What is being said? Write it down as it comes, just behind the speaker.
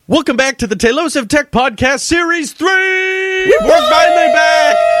Welcome back to the Tailosive Tech Podcast Series 3! We're finally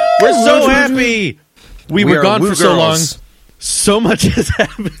back! We're so happy! We were gone for so long. So much has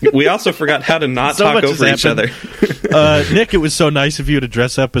happened. We also forgot how to not talk over each other. Nick, it was so nice of you to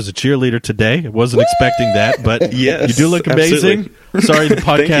dress up as a cheerleader today. I wasn't expecting that, but yes, you do look amazing. Absolutely. Sorry the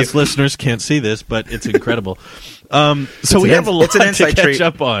podcast listeners can't see this, but it's incredible. So we have a lot to catch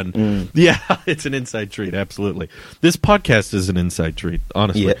up on. Yeah, it's an inside treat, absolutely. This podcast is an inside treat,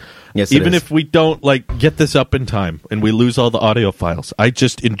 honestly. Yeah. Yes, even if we don't get this up in time and we lose all the audio files, I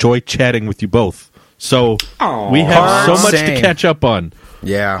just enjoy chatting with you both. So we have so much to catch up on.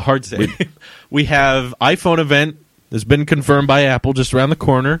 Yeah. Hard say. We have iPhone event has been confirmed by Apple just around the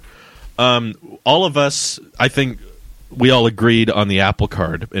corner. All of us, I think we all agreed on the Apple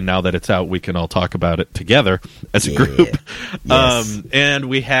Card, and now that it's out, we can all talk about it together as a group. Yes. And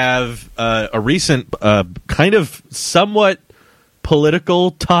we have a recent kind of somewhat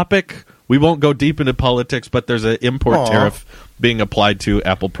political topic. We won't go deep into politics, but there's an import tariff being applied to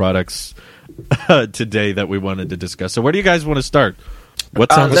Apple products today that we wanted to discuss. So where do you guys want to start?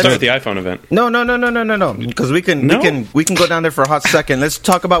 Let's start with the iPhone event. No. Because we can go down there for a hot second. Let's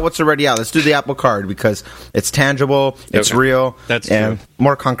talk about what's already out. Let's do the Apple Card because it's tangible, it's real, that's and true.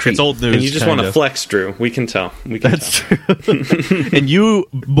 More concrete. It's old news. And you just want to flex, Drew. We can tell. That's true. And you,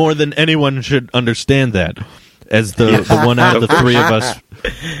 more than anyone, should understand that as the one out of the three of us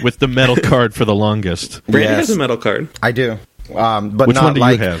with the metal card for the longest. Brandon has a metal card. I do. But which not one do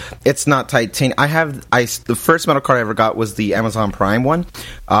you have? It's not titanium. The first metal card I ever got was the Amazon Prime one,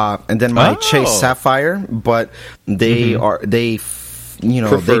 and then my Chase Sapphire. But they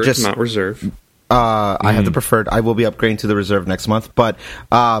preferred, just not reserve. I have the preferred. I will be upgrading to the reserve next month. But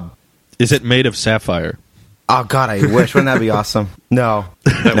is it made of sapphire? Oh God, I wish. Wouldn't that be awesome? No.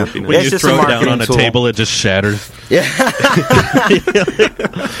 That would be nice. When you throw it down on a table, it just shatters. Yeah.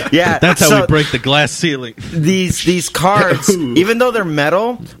 Yeah. That's how we break the glass ceiling. These cards, even though they're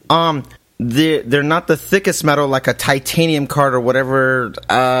metal, they're not the thickest metal like a titanium card or whatever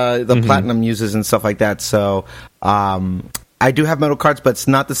the platinum uses and stuff like that. So I do have metal cards, but it's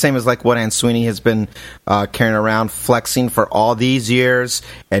not the same as like what Ann Sweeney has been carrying around, flexing for all these years,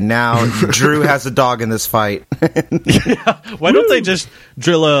 and now Drew has a dog in this fight. Why don't they just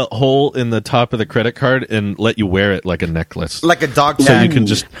drill a hole in the top of the credit card and let you wear it like a necklace? Like a dog tag. So you can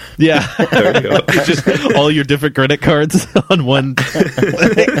just... Yeah. There you go. Just all your different credit cards on one...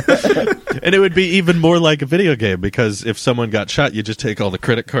 And it would be even more like a video game, because if someone got shot, you just take all the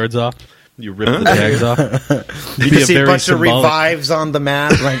credit cards off. You rip the tags off. You see a bunch of revives on the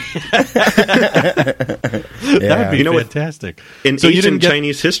map. That would be fantastic. In ancient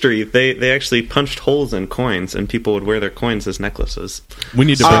Chinese history, they actually punched holes in coins, and people would wear their coins as necklaces. We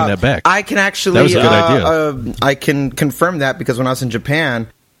need to bring that back. I can actually... That was a good idea. I can confirm that, because when I was in Japan...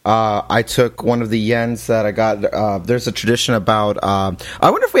 I took one of the yens that I got. There's a tradition about... I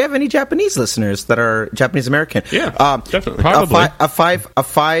wonder if we have any Japanese listeners that are Japanese American. Yeah, definitely. Probably.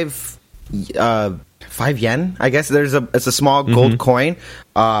 Five yen, I guess. It's a small gold coin.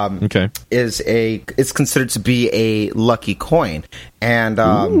 It's considered to be a lucky coin, and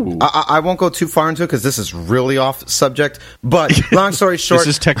I won't go too far into it because this is really off subject. But long story short, this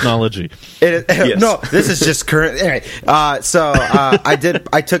is technology. Yes. No, this is just current. Anyway, I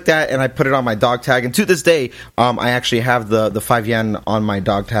took that and I put it on my dog tag, and to this day, I actually have the 5 yen on my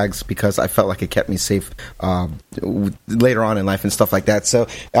dog tags because I felt like it kept me safe later on in life and stuff like that. So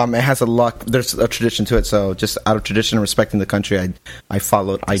it has a luck. There's a tradition to it. So just out of tradition and respecting the country, I followed.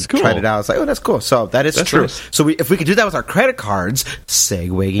 I tried it out. I was like, oh, that's cool. So that's true. Nice. So if we could do that with our credit cards,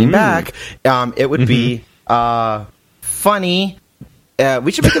 segueing back, it would be funny.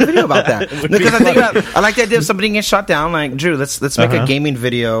 We should make a video about that because I like the idea of somebody getting shot down. Like, Drew, let's make a gaming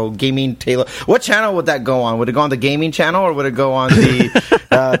video, gaming Taylor. What channel would that go on? Would it go on the gaming channel or would it go on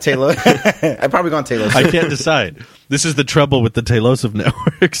the Taylor? I'd probably go on Taylor. I can't decide. This is the trouble with the Tailosive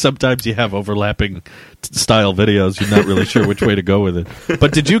network. Sometimes you have overlapping style videos. You're not really sure which way to go with it.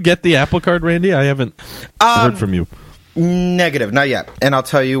 But did you get the Apple Card, Randy? I haven't heard from you. Negative, not yet, and I'll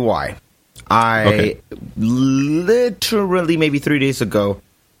tell you why. I literally maybe 3 days ago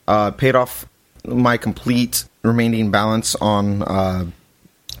paid off my complete remaining balance on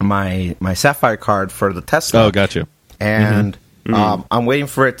my Sapphire card for the Tesla. Oh, gotcha. And I'm waiting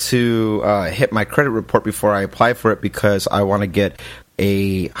for it to hit my credit report before I apply for it because I want to get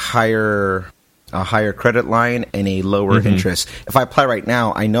a higher credit line and a lower interest. If I apply right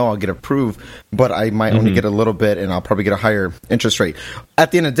now, I know I'll get approved, but I might only get a little bit, and I'll probably get a higher interest rate.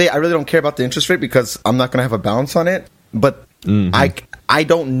 At the end of the day, I really don't care about the interest rate because I'm not going to have a balance on it. But I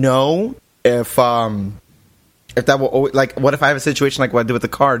don't know if if that will always, like, what if I have a situation like what I did with the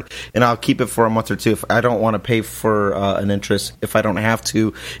card, and I'll keep it for a month or two if I don't want to pay for an interest, if I don't have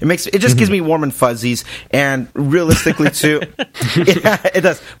to. It just gives me warm and fuzzies, and realistically too, it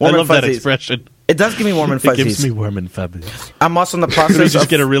does. Warm I love and fuzzies. that expression. It does give me warm and It gives fuzzies. me warm and fuzzies. I'm also in the We process just of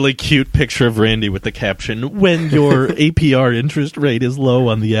get a really cute picture of Randy with the caption, "When your APR interest rate is low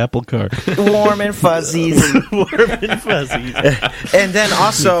on the Apple Card." warm and fuzzies. Warm and fuzzies. And then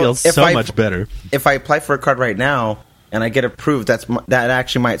also, Feels if so much better. if I apply for a card right now and I get approved, that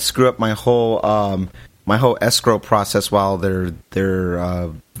actually might screw up my whole escrow process while they're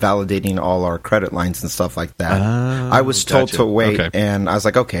validating all our credit lines and stuff like that. I was told gotcha. to wait, Okay. and I was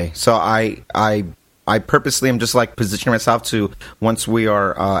like, okay. So I purposely am just like positioning myself to, once we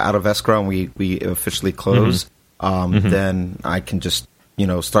are out of escrow and we officially close, then I can just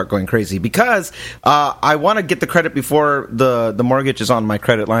start going crazy, because I want to get the credit before the mortgage is on my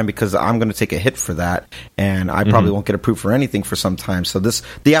credit line, because I'm going to take a hit for that, and I probably won't get approved for anything for some time. So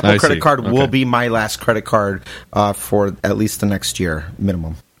the Apple I credit see. card will Okay. be my last credit card for at least the next year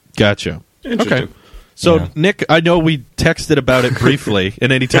minimum. Gotcha. Interesting. Okay. So, Yeah. Nick, I know we texted about it briefly,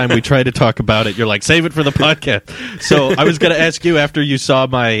 and anytime we try to talk about it, you're like, save it for the podcast. So I was going to ask you, after you saw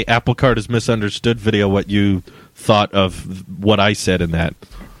my Apple Card is Misunderstood video, what you thought of what I said in that.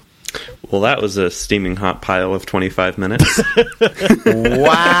 Well, that was a steaming hot pile of 25 minutes.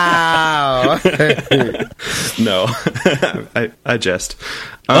 Wow. No, I jest.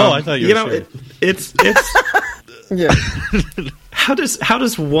 I thought you were serious. It's Yeah. how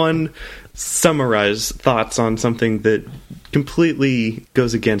does one summarize thoughts on something that completely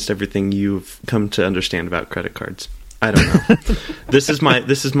goes against everything you've come to understand about credit cards? I don't know. This is my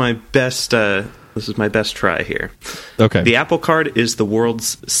best try here. Okay. The Apple Card is the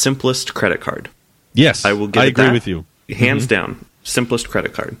world's simplest credit card. Yes, I will give I it agree that. with you. Hands down, simplest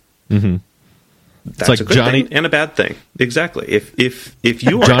credit card. Mm-hmm. That's like a good Johnny- thing and a bad thing. Exactly. If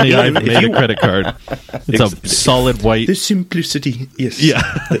you are Johnny Ive if made you a credit card. It's a solid white. the simplicity, yes, Yeah.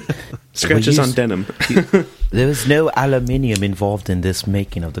 scratches Well, on denim. There was no aluminium involved in this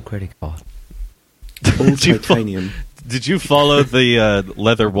making of the credit card. Old Did you fo- titanium. Did you follow the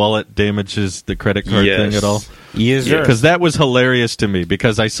leather wallet damages the credit card Yes. thing at all? Yes, sir. Because that was hilarious to me,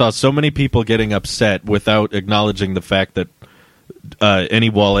 because I saw so many people getting upset without acknowledging the fact that any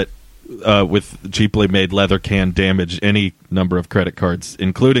wallet with cheaply made leather can damage any number of credit cards,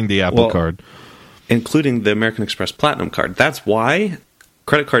 including the Apple Well, Card. Including the American Express Platinum card. That's why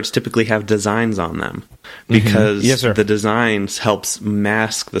credit cards typically have designs on them, because Yes, sir. the designs helps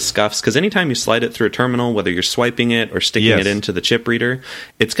mask the scuffs. Because anytime you slide it through a terminal, whether you're swiping it or sticking Yes. it into the chip reader,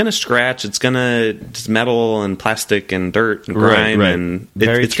 it's going to scratch. It's going to just metal and plastic and dirt and Right, grime, right. and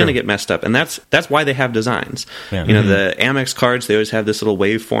Very it's going to true. get messed up. And that's why they have designs. Yeah. You know, the Amex cards, they always have this little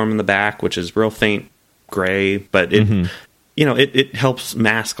waveform in the back, which is real faint gray, but it. You know, it helps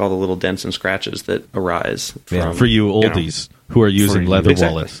mask all the little dents and scratches that arise from, For you oldies who are using leather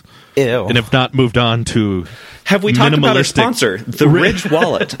Exactly. wallets Ew. and have not moved on to Have we talked about our minimalistic- sponsor, the Ridge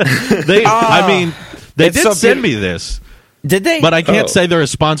Wallet? they. I mean, they It's did so send beautiful. me this. Did they? But I can't Oh. say they're a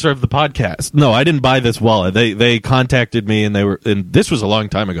sponsor of the podcast. No, I didn't buy this wallet. They contacted me, and this was a long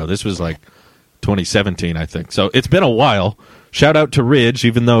time ago. This was like 2017, I think. So it's been a while. Shout out to Ridge,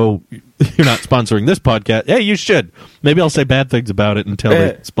 even though you're not sponsoring this podcast. Hey, you should. Maybe I'll say bad things about it until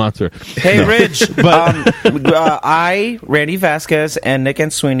they sponsor. Hey, No. Ridge. But- I, Randy Vasquez, and Nick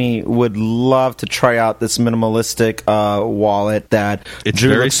and Sweeney would love to try out this minimalistic wallet that It's Drew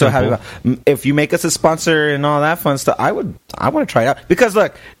very looks so happy simple. about. If you make us a sponsor and all that fun stuff, I want to try it out. Because,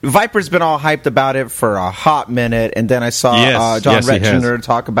 look, Viper's been all hyped about it for a hot minute, and then I saw Yes, John yes, he has. Retchner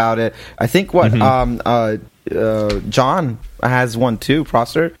talk about it. I think John has one too,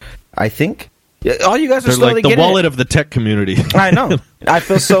 Prosser, I think. Yeah, all you guys are They're slowly like the getting wallet it. of the tech community. I know. I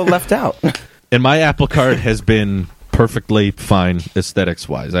feel so left out. And my Apple Card has been perfectly fine aesthetics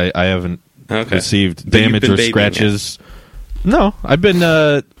wise. I haven't Okay. received But you've damage been or babying scratches. No, I've been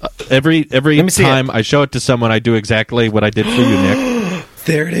every Let me see time I show it to someone, I do exactly what I did for you, Nick.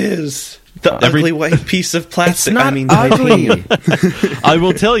 There it is. The Every- ugly white piece of plastic. It's not I mean, ugly. I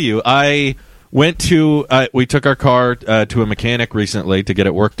will tell you, I went to we took our car to a mechanic recently to get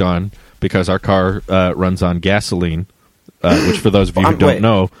it worked on because our car runs on gasoline, which for those of you who don't Wait.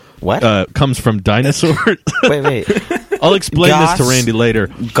 know, What? comes from dinosaurs. Wait. I'll explain this to Gas- Randy later.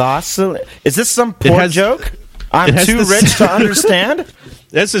 Gosselin. Is this some It poor has- joke? I'm it has too this- rich to understand.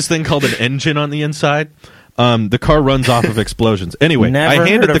 There's this thing called an engine on the inside. The car runs off of explosions. Anyway, Never I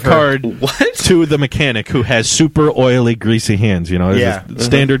handed heard the of her. card What? to the mechanic who has super oily, greasy hands. You know, Yeah. a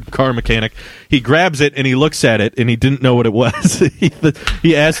standard car mechanic. He grabs it and he looks at it and he didn't know what it was.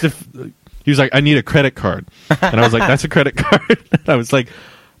 He asked if He was like, I need a credit card. And I was like, that's a credit card? And I was like,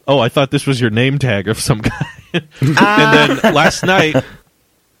 oh, I thought this was your name tag of some guy. And then last night,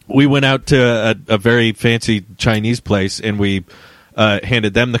 we went out to a very fancy Chinese place, and we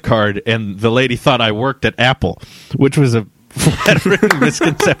handed them the card, and the lady thought I worked at Apple, which was a flattering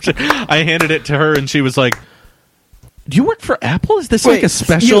misconception. I handed it to her, and she was like, do you work for Apple? Is this like a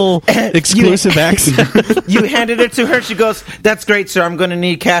special exclusive access? You handed it to her. She goes, that's great, sir. I'm going to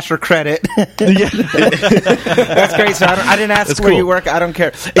need cash or credit. That's great, sir. I didn't ask where you work. I don't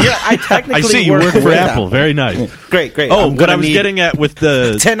care. Yeah, I technically I see you work for Apple. Very nice. Great. Oh, what I was getting at with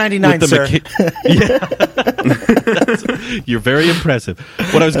the 1099, sir. You're very impressive.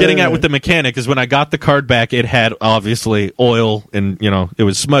 What I was getting at with the mechanic is when I got the card back, it had obviously oil and, it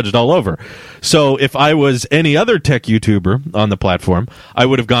was smudged all over. So if I was any other tech YouTuber on the platform, I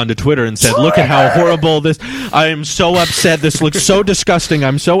would have gone to Twitter and said, look at how horrible this, I am so upset, this looks so disgusting,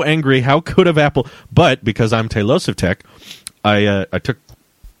 I'm so angry, how could have Apple, but because I'm Talos of Tech, I took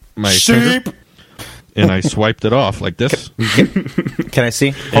my finger and I swiped it off like this. Can I see?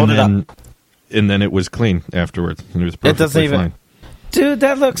 Hold it up. And then it was clean afterwards, and it was perfectly fine. Dude,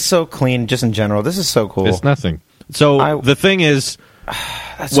 that looks so clean just in general. This is so cool. It's nothing. So the thing is,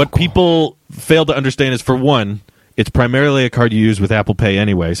 what people fail to understand is, for one, it's primarily a card you use with Apple Pay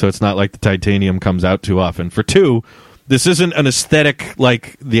anyway, so it's not like the titanium comes out too often. For two, this isn't an aesthetic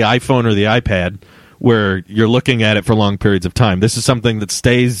like the iPhone or the iPad where you're looking at it for long periods of time. This is something that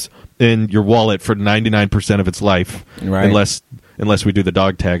stays in your wallet for 99% of its life, right. unless we do the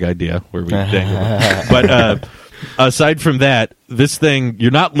dog tag idea where we dangle it. But aside from that, this thing,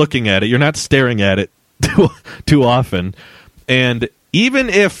 you're not looking at it, you're not staring at it too often, and even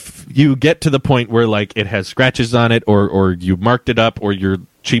if you get to the point where like it has scratches on it, or you marked it up, or your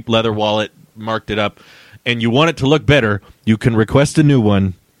cheap leather wallet marked it up, and you want it to look better, you can request a new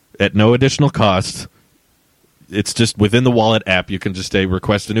one at no additional cost. It's just within the wallet app. You can just say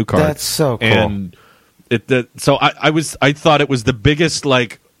request a new card. That's so cool. And I thought it was the biggest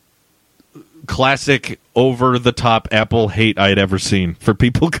like classic over the top Apple hate I had ever seen, for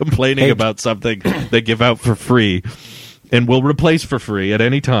people complaining about something they give out for free and will replace for free at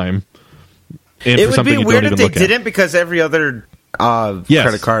any time. And it would be weird if they didn't, because every other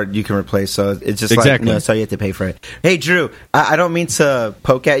credit card you can replace, so it's just exactly. So you have to pay for it. Hey, Drew, I don't mean to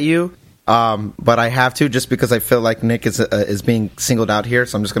poke at you, but I have to, just because I feel like Nick is being singled out here,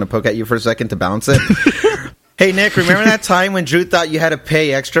 so I'm just going to poke at you for a second to balance it. Hey, Nick, remember that time when Drew thought you had to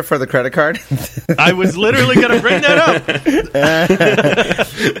pay extra for the credit card? I was literally going to bring that up.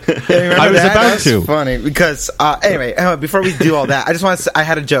 I was about to. That's funny, because, anyway, before we do all that, I just want to say, I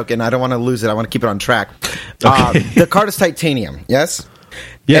had a joke, and I don't want to lose it. I want to keep it on track. Okay. The card is titanium, yes?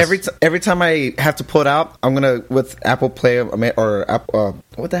 Yes. Every time I have to pull it out, I'm going to, with Apple Play, or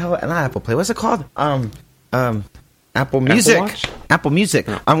what the hell? Not Apple Play. What's it called? Apple Music. Apple Music.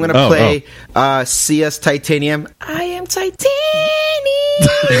 I'm going to play CS Titanium. I am Titanium.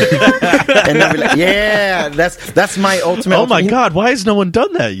 And I'll be like, yeah, that's my ultimate. Oh my God, why has no one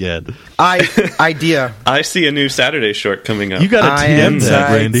done that yet? Idea. I see a new Saturday short coming up. You got to TM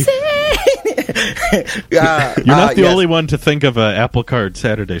that, Randy. You're not the only one to think of an Apple Card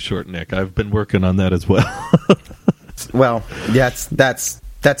Saturday short, Nick. I've been working on that as well. Well,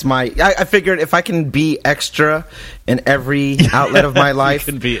 that's my. I figured if I can be extra in every outlet of my life,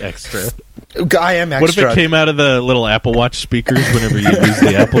 you can be extra. I am extra. What if it came out of the little Apple Watch speakers whenever you use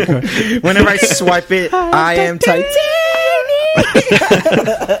the Apple Card? Whenever I swipe it, I am Titanium.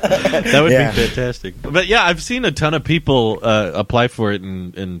 That would be fantastic. But yeah, I've seen a ton of people apply for it,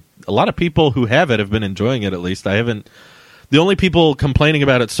 and a lot of people who have it have been enjoying it. At least I haven't. The only people complaining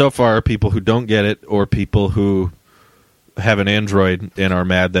about it so far are people who don't get it, or people who have an Android and are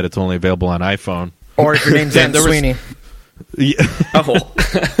mad that it's only available on iPhone. Or if your name's Ann Sweeney. Yeah. Oh.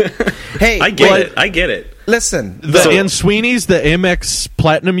 Hey, I get it. Listen, the Ann Sweeney's, the Amex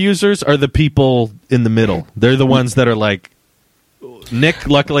Platinum users, are the people in the middle. They're the ones that are like, Nick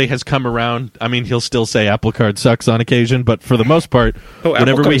luckily has come around. I mean, he'll still say Apple Card sucks on occasion, but for the most part,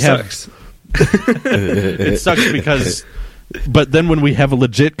 whenever we have sucks. It sucks because, but then when we have a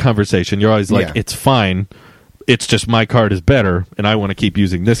legit conversation, you're always like, it's fine. It's just my card is better, and I want to keep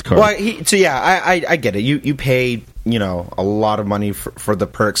using this card. Well, I get it. You pay, a lot of money for the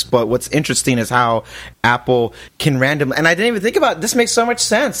perks, but what's interesting is how Apple can randomly, and I didn't even think about it. This makes so much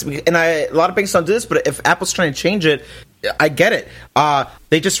sense, and a lot of banks don't do this, but if Apple's trying to change it, I get it.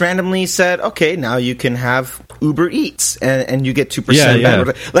 They just randomly said, okay, now you can have Uber Eats, and you get 2%.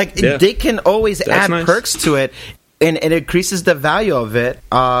 Yeah. They can always add perks to it. And it increases the value of it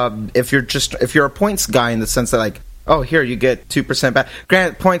if you're a points guy, in the sense that, like, oh, here you get 2% back.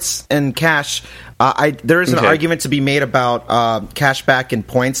 Granted, points and cash. There is an argument to be made about cash back and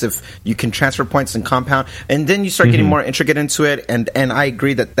points if you can transfer points and compound, and then you start getting more intricate into it. And I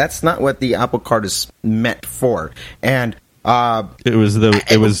agree that that's not what the Apple Card is meant for. And it was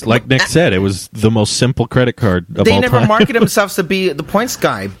like Nick said, it was the most simple credit card of all time. They never market themselves to be the points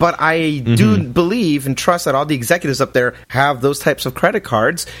guy, but I do believe and trust that all the executives up there have those types of credit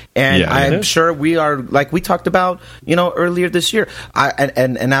cards, and I'm sure we are, like we talked about, earlier this year,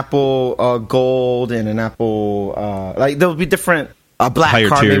 an Apple Gold and an Apple like there'll be different black higher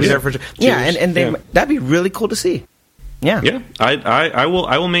card, tiers. maybe there for that'd be really cool to see. Yeah. I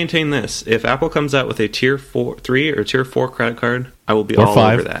will maintain this. If Apple comes out with a tier 3 or tier 4 credit card, I will be all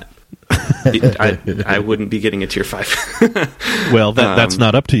 5. over that. I wouldn't be getting a tier 5. Well, that's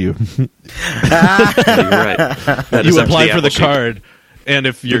not up to you. You're right. You apply for the card, and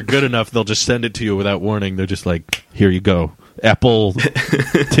if you're good enough, they'll just send it to you without warning. They're just like, here you go. Apple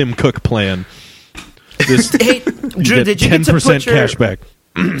Tim Cook plan. Hey, Drew, did you get to put your cash back?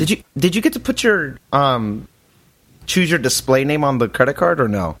 Did you get to put your choose your display name on the credit card or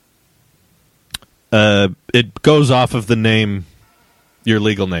no? It goes off of the name, your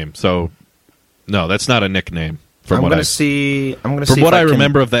legal name. So, no, that's not a nickname. From what I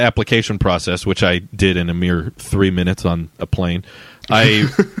remember of the application process, which I did in a mere 3 minutes on a plane, I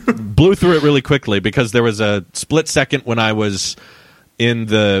blew through it really quickly because there was a split second when I was in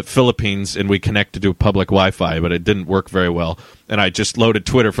the Philippines and we connected to public Wi-Fi, but it didn't work very well. And I just loaded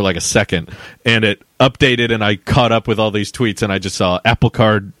Twitter for like a second, and it updated, and I caught up with all these tweets, and I just saw Apple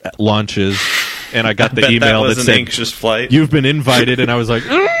Card launches, and I got the email that said, anxious flight. You've been invited, and I was like,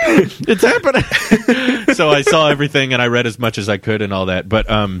 it's happening. So I saw everything, and I read as much as I could and all that. But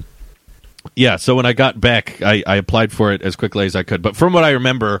yeah, so when I got back, I applied for it as quickly as I could. But from what I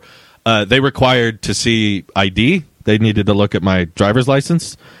remember, they required to see ID. They needed to look at my driver's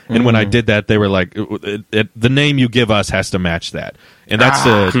license, and when I did that, they were like, "The name you give us has to match that," and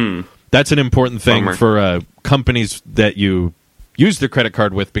that's an important thing for companies that you use their credit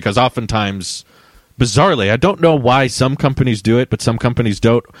card with, because oftentimes, bizarrely, I don't know why some companies do it, but some companies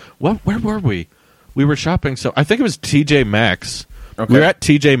don't. Where were we? We were shopping, so I think it was TJ Maxx. Okay. We were at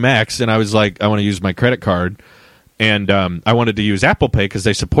TJ Maxx, and I was like, I want to use my credit card, and I wanted to use Apple Pay because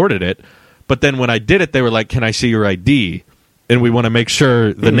they supported it. But then when I did it, they were like, can I see your ID? And we want to make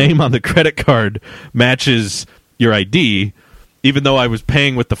sure the name on the credit card matches your ID, even though I was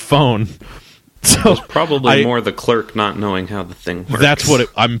paying with the phone. So it's probably more the clerk not knowing how the thing works. That's what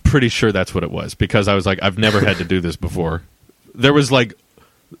I'm pretty sure that's what it was, because I was like, I've never had to do this before. There was like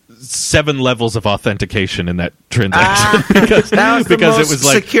 7 levels of authentication in that transaction because the most it was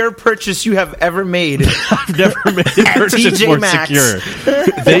like secure purchase you have ever made. I've never made a purchase TJ more Maxx.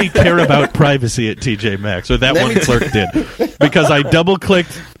 Secure. They care about privacy at TJ Maxx, or that one clerk did, because I double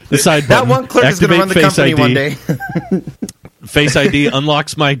clicked the side button. That one clerk is going to run the company one day. Face ID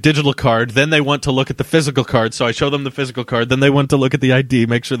unlocks my digital card. Then they want to look at the physical card, so I show them the physical card. Then they want to look at the ID,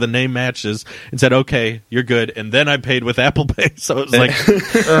 make sure the name matches, and said, okay, you're good. And then I paid with Apple Pay. So it was like,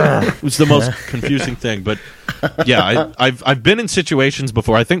 it was the most confusing thing. But yeah, I've been in situations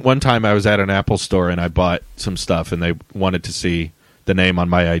before. I think one time I was at an Apple store and I bought some stuff, and they wanted to see the name on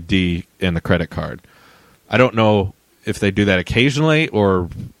my ID and the credit card. I don't know if they do that occasionally, or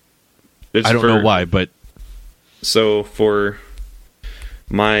I don't know why, but... So for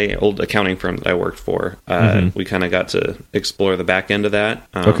my old accounting firm that I worked for, we kind of got to explore the back end of that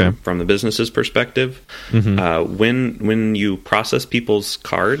from the business's perspective. When you process people's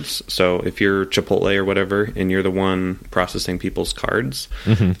cards, so if you're Chipotle or whatever, and you're the one processing people's cards,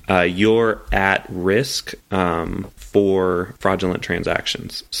 you're at risk for fraudulent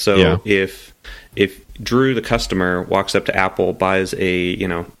transactions. So if Drew, the customer, walks up to Apple, buys a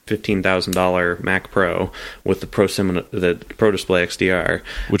 $15,000 Mac Pro with the Pro Display XDR,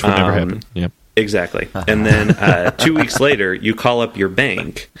 which would never happen. Yep. Exactly. And then 2 weeks later, you call up your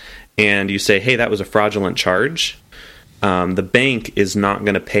bank and you say, "Hey, that was a fraudulent charge." The bank is not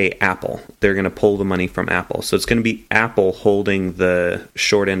going to pay Apple. They're going to pull the money from Apple. So it's going to be Apple holding the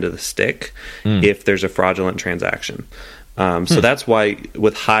short end of the stick if there's a fraudulent transaction. So that's why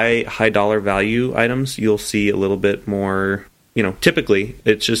with high dollar value items, you'll see a little bit more, typically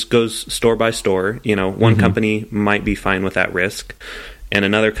it just goes store by store. One company might be fine with that risk and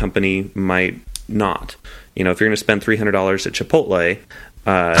another company might not. If you're going to spend $300 at Chipotle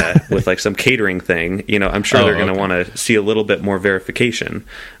with like some catering thing, I'm sure they're going to want to see a little bit more verification.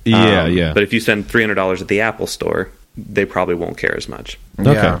 Yeah. But if you spend $300 at the Apple store, they probably won't care as much.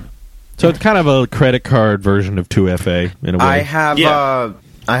 Okay. So it's kind of a credit card version of 2FA in a way. I have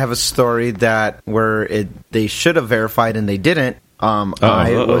have a story that where they should have verified and they didn't.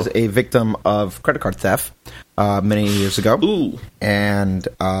 I was a victim of credit card theft many years ago. Ooh. And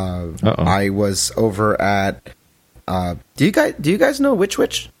I was over at. Do you guys know Which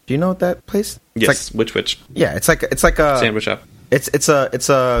Wich? Do you know that place? It's Yes, Which. Yeah, it's like a Sandwich shop. It's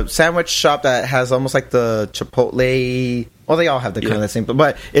a sandwich shop that has almost like the Chipotle. Well, they all have the kind of the same,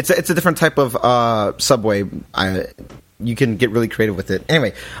 but it's a different type of Subway. You can get really creative with it.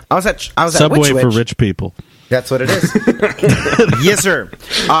 Anyway, I was at Subway Which Wich. for rich people. That's what it is. Yes, sir.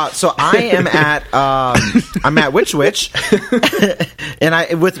 So I am at Which Wich, and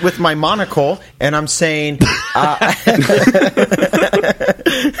I with my monocle, and I'm saying.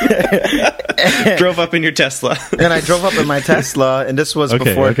 Drove up in your Tesla. And I drove up in my Tesla, and this was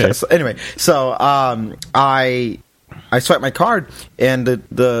before Tesla. Anyway, so I swiped my card, and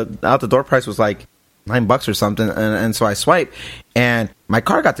the out the door price was like $9 or something, and so I swipe, and my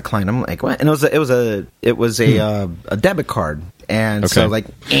card got declined. I'm like, what? And it was a debit card, and so like,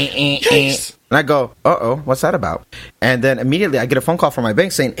 and I go, what's that about? And then immediately I get a phone call from my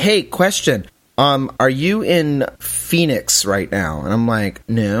bank saying, hey, question. Are you in Phoenix right now? And I'm like,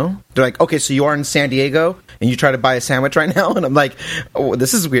 no. They're like, okay, so you are in San Diego and you try to buy a sandwich right now? And I'm like, oh,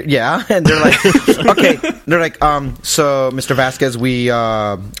 this is weird. Yeah. And they're like, okay. They're like, so Mr. Vasquez,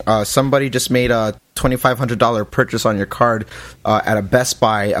 somebody just made a $2,500 purchase on your card at a Best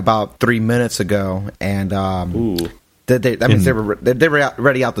Buy about 3 minutes ago. And that means they were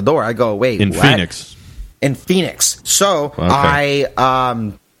already out the door. I go, wait, in what? Phoenix. In Phoenix. So okay.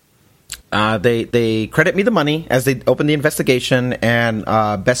 They credit me the money as they opened the investigation, and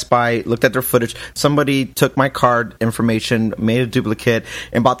Best Buy looked at their footage. Somebody took my card information, made a duplicate,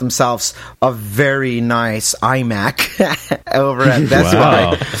 and bought themselves a very nice iMac over at Best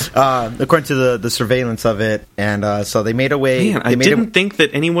Buy, according to the surveillance of it. And so they made a way. Man, I didn't think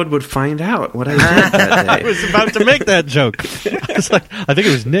that anyone would find out what I did that day. I was about to make that joke. I was like, I think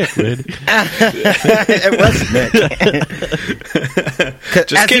it was Nick, man. It was Nick.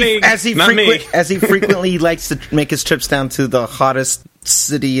 Just kidding. As he frequently likes to make his trips down to the hottest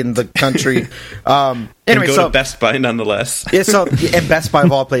city in the country. Anyway, and go to Best Buy nonetheless. Yeah, so and Best Buy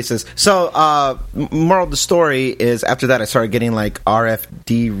of all places. So, moral of the story is after that I started getting like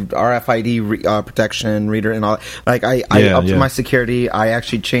RFID protection reader and all that. Like I upped my security. I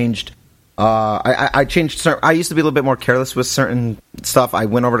actually changed. I changed. I used to be a little bit more careless with certain stuff. I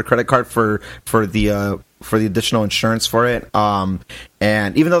went over to credit card for the additional insurance for it.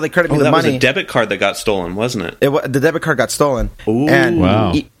 And even though they credit me the money, that was a debit card that got stolen, wasn't it? The debit card got stolen. Ooh, and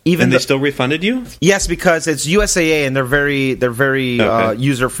wow! They still refunded you? Yes, because it's USAA and they're very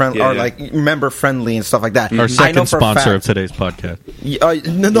user friendly or like member friendly and stuff like that. Our second sponsor of today's podcast.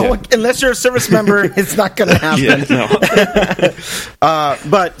 No, unless you're a service member, it's not going to happen.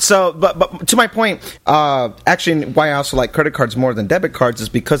 But to my point, actually, why I also like credit cards more than debit cards is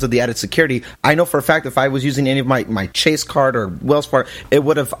because of the added security. I know for a fact if I was using any of my Chase card or Wells Fargo, I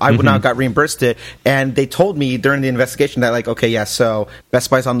would not have got reimbursed it. And they told me during the investigation that like, okay, yeah, so Best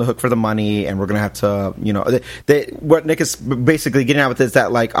Buy's on the hook for the money, and we're gonna have to, what Nick is basically getting at with is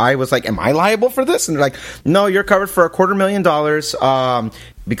that like I was like, am I liable for this? And they're like, no, you're covered for $250,000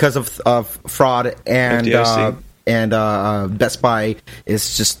 because of fraud and Best Buy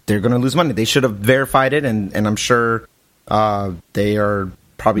is just they're gonna lose money. They should have verified it, and I'm sure they are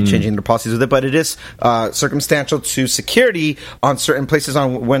probably changing their policies with it, but it is circumstantial to security on certain places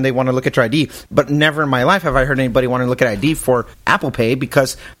on when they want to look at your ID. But never in my life have I heard anybody want to look at ID for Apple Pay,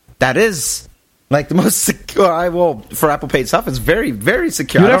 because that is like the most secure. For Apple Pay itself, it's very, very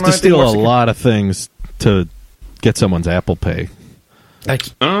secure. You'd have to steal a lot of things to get someone's Apple Pay,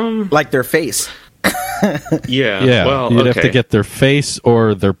 like their face. Yeah. Well, you'd have to get their face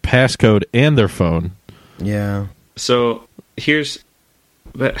or their passcode and their phone. Yeah. So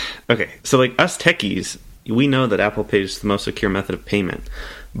so like us techies, we know that Apple Pay is the most secure method of payment.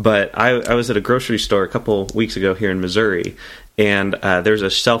 But I was at a grocery store a couple weeks ago here in Missouri, and there's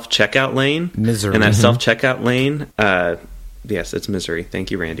a self-checkout lane. Missouri. And that self-checkout lane, yes, it's Missouri.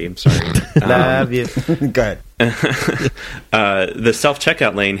 Thank you, Randy. I'm sorry. Love you. Go ahead. The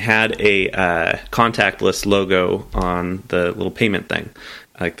self-checkout lane had a contactless logo on the little payment thing.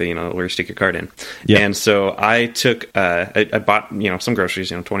 Like where you stick your card in. Yep. And so I took, I bought, some groceries,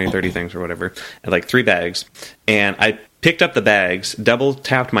 20 or 30 things or whatever, like 3 bags. And I picked up the bags, double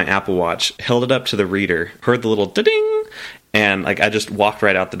tapped my Apple Watch, held it up to the reader, heard the little da-ding, and like I just walked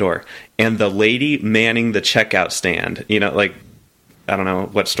right out the door. And the lady manning the checkout stand, like, I don't know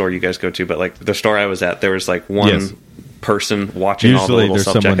what store you guys go to, but like the store I was at, there was like one person watching all the Usually little there's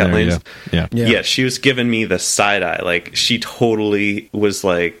someone self-checkout there. lanes. Yeah. Yeah, she was giving me the side eye. Like, she totally was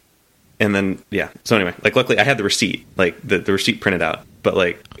like, and then, yeah. So anyway, like, luckily I had the receipt, like the receipt printed out. But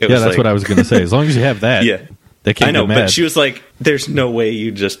like, it was that's like, what I was going to say. As long as you have that, yeah. they can't I know, get mad. but she was like, "There's no way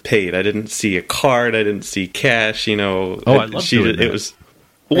you just paid. I didn't see a card. I didn't see cash. You know." Oh, I love doing It that. was.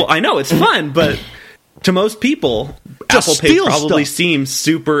 Well, I know it's fun, but to most people, Just Apple Pay steal probably stuff. seems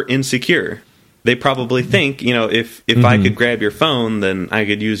super insecure. They probably think, you know, if I could grab your phone, then I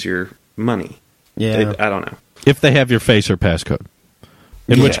could use your money. Yeah. I don't know. If they have your face or passcode.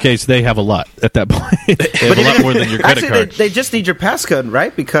 In which Yeah. case, they have a lot at that point. They have a lot more than your credit Actually, card. they just need your passcode,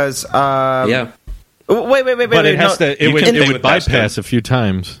 right? Because Yeah. wait, But it has to. It you would, can it pay would with bypass passcode. a few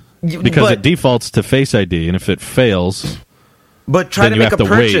times Y- because but- it defaults to Face ID, and if it fails, But try Then to you make a have to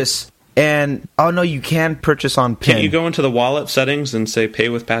wait. purchase, and oh no, you can purchase on PIN. Can't you go into the wallet settings and say pay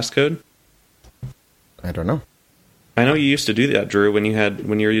with passcode? I don't know. I know you used to do that, Drew, when you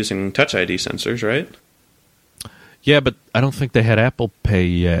were using Touch ID sensors, right? yeah, but I don't think they had Apple Pay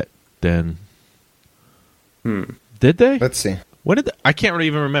yet. Then, did they? Let's see. What did I can't really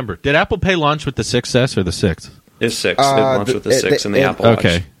even remember. Did Apple Pay launch with the 6S or the 6? It's 6. It launched with the 6 and the Apple Watch.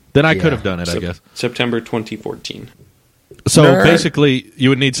 Okay, then I Yeah. could have done it. I guess. September 2014. So Nerd. basically, you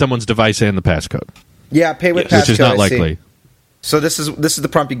would need someone's device and the passcode, Yeah, pay with Yes. passcode. which is not I see. likely. So this is the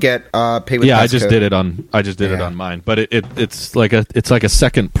prompt you get. Pay with Yeah, passcode. I just did it on. I just did it Yeah. on mine, but it's like a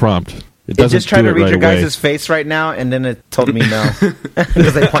second prompt. It It doesn't just tried do to it read right your away. guys' face right now, and then it told me no.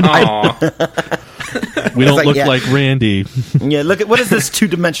 Because they point, Aw. We don't like, look yeah. like Randy. yeah, look at what is this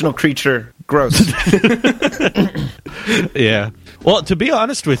two-dimensional creature? Gross. Yeah. Well, to be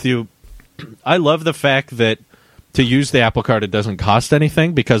honest with you, I love the fact that to use the Apple Card, it doesn't cost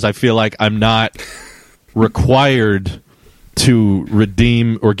anything because I feel like I'm not required to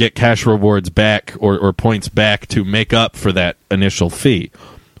redeem or get cash rewards back or points back to make up for that initial fee,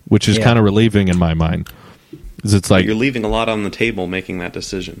 which is Yeah. kind of relieving in my mind. 'Cause it's like, You're leaving a lot on the table making that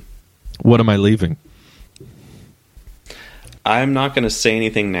decision. what am I leaving? I'm not going to say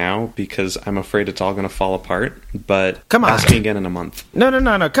anything now because I'm afraid it's all going to fall apart, but Come on. ask me again in a month. No.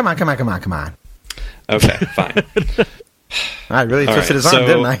 Come on. Okay, fine. I really All twisted right, his arm, so-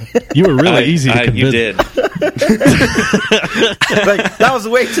 didn't I? You were really easy to convince. You did. Like that was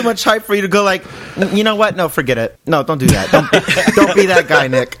way too much hype for you to go like, you know what? No, forget it. No, don't do that. Don't be that guy,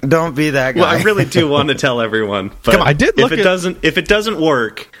 Nick. Don't be that guy. Well, I really do want to tell everyone, but Come on, I did look if it at- doesn't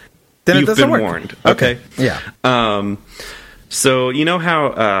work, then it you've doesn't been work. warned. Okay. Yeah. So you know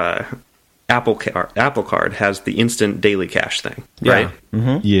how Apple Card has the instant daily cash thing, right?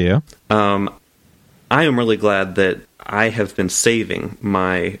 Yeah. I am really glad that I have been saving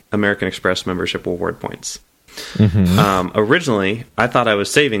my American Express membership reward points. Originally, I thought I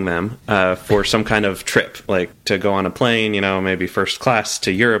was saving them for some kind of trip, like to go on a plane, maybe first class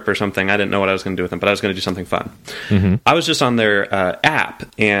to Europe or something. I didn't know what I was going to do with them, but I was going to do something fun. I was just on their app,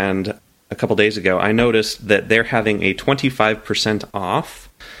 and a couple days ago, I noticed that they're having a 25% off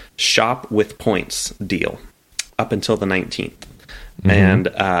shop with points deal up until the 19th. And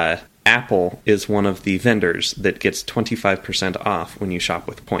Apple is one of the vendors that gets 25% off when you shop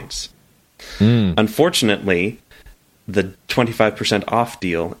with points. Unfortunately, the 25% off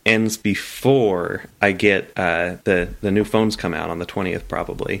deal ends before I get the new phones come out on the 20th,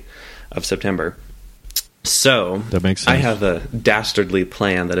 probably, of September. So That makes I sense. have a dastardly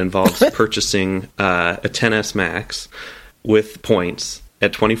plan that involves purchasing a XS Max with points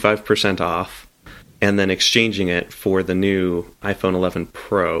at 25% off and then exchanging it for the new iPhone 11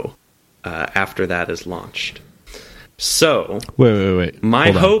 Pro after that is launched. So Wait. my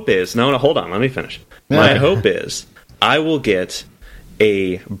Hold on. hope is hold on, let me finish. My hope is I will get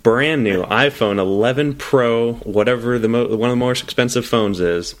a brand new iPhone 11 Pro, whatever one of the most expensive phones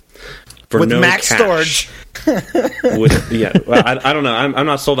is, for With no max cash. With well, I don't know. I'm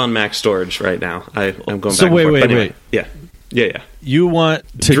not sold on max storage right now. I'm going So back and wait, forth. wait, But anyway, wait. Yeah. You want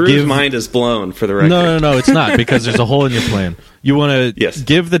to Drew's give mind is blown for the record. No, it's not because there's a hole in your plan. You want to Yes.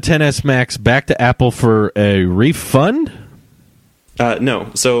 give the XS Max back to Apple for a refund?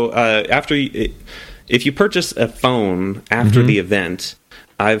 No. So if you purchase a phone after the event,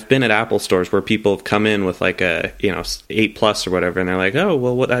 I've been at Apple stores where people have come in with like a 8 Plus or whatever, and they're like, oh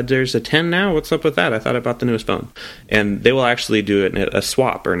well, what? There's a 10 now. What's up with that? I thought I bought the newest phone, and they will actually do it in a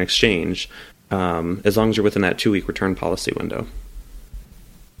swap or an exchange, as long as you're within that 2-week return policy window.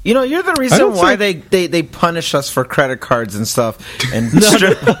 You're the I reason don't why think- they punish us for credit cards and stuff. And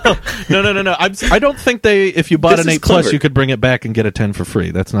No. I don't think they. If you bought This an is 8 Plus, clever. you could bring it back and get a 10 for free.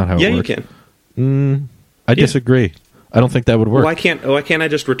 That's not how Yeah, it you works. can. I disagree. I don't think that would work. Why can't I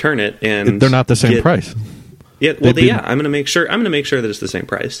just return it and They're not the same get- price. Yeah, well, I'm going to make sure. I'm going to make sure that it's the same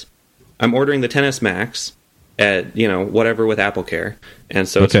price. I'm ordering the XS Max at whatever with AppleCare, and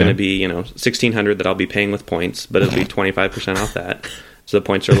so it's going to be $1,600 that I'll be paying with points, but it'll be 25% off that, so the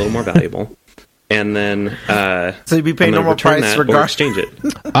points are a little more valuable. And then so you'd be paying normal price or exchange it.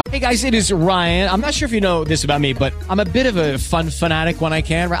 Hey guys, it is Ryan. I'm not sure if you know this about me, but I'm a bit of a fun fanatic when I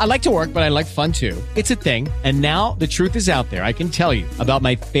can. I like to work, but I like fun too. It's a thing. And now the truth is out there. I can tell you about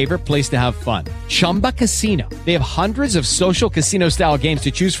my favorite place to have fun. Chumba Casino. They have hundreds of social casino style games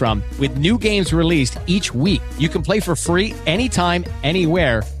to choose from with new games released each week. You can play for free anytime,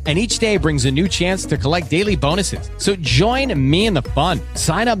 anywhere. And each day brings a new chance to collect daily bonuses. So join me in the fun.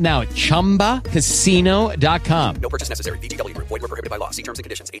 Sign up now at ChumbaCasino.com. No purchase necessary. VGW Group. Void where prohibited by law. See terms and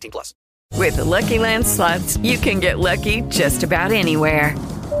conditions. 18+. With the Lucky Land Slots, you can get lucky just about anywhere.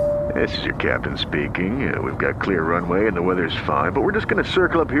 This is your captain speaking. We've got clear runway and the weather's fine, but we're just going to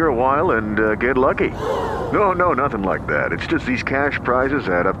circle up here a while and get lucky. No, nothing like that. It's just these cash prizes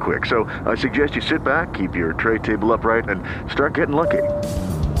add up quick. So I suggest you sit back, keep your tray table upright, and start getting lucky.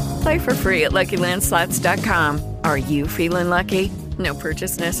 Play for free at LuckyLandSlots.com. Are you feeling lucky? No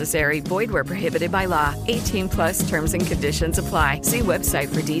purchase necessary. Void where prohibited by law. 18+ terms and conditions apply. See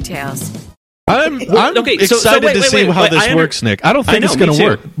website for details. I'm excited to see how this works, Nick. I don't think it's going to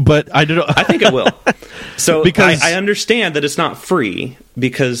work, but I think it will. So because I understand that it's not free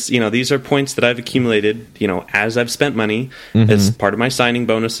because these are points that I've accumulated as I've spent money as part of my signing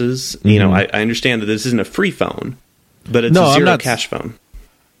bonuses. I understand that this isn't a free phone, but it's a zero cash phone.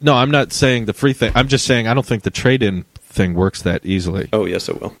 No, I'm not saying the free thing. I'm just saying I don't think the trade-in thing works that easily. Oh, yes,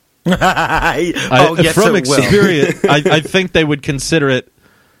 it will. From experience, I think they would consider it.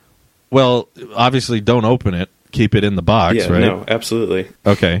 Well, obviously, don't open it. Keep it in the box, right? No, absolutely.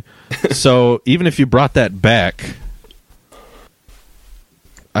 Okay. So even if you brought that back,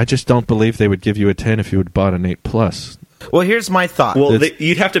 I just don't believe they would give you a 10 if you had bought an 8 Plus. Well, here's my thought. Well,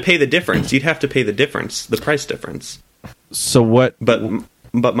 you'd have to pay the difference. You'd have to pay the difference, the price difference. So what?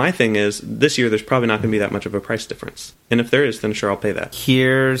 But my thing is, this year there's probably not going to be that much of a price difference. And if there is, then sure, I'll pay that.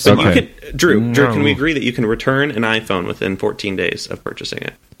 Drew, can we agree that you can return an iPhone within 14 days of purchasing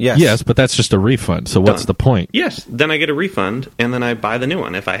it? Yes, but that's just a refund. So what's the point? Yes, then I get a refund, and then I buy the new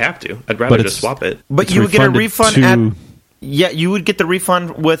one if I have to. I'd rather just swap it. But you would get a refund you would get the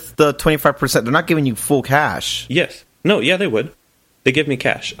refund with the 25%. They're not giving you full cash. Yes. No, yeah, they would. They give me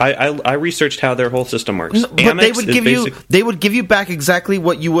cash. I researched how their whole system works. No, but they would give you back exactly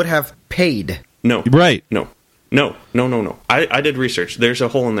what you would have paid. No. Right. No. I did research. There's a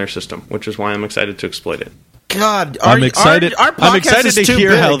hole in their system, which is why I'm excited to exploit it. God, I'm excited. I'm excited to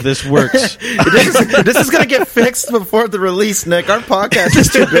hear how this works. This is going to get fixed before the release, Nick. Our podcast is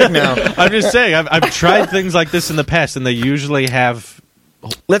too big now. I'm just saying. I've tried things like this in the past, and they usually have.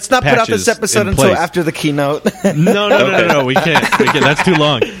 Let's not put out this episode until after the keynote. No. We can't. That's too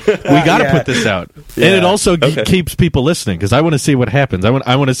long. We got to put this out, and it also keeps people listening because I want to see what happens. I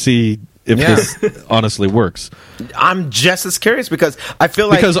want to see if this honestly works. I'm just as curious because I feel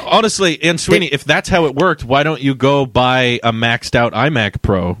like honestly, and Sweeney, if that's how it worked, why don't you go buy a maxed out iMac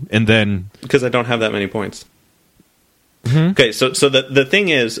Pro and then? Because I don't have that many points. Mm-hmm. Okay, so the thing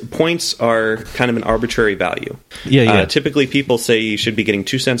is, points are kind of an arbitrary value. Yeah. Typically, people say you should be getting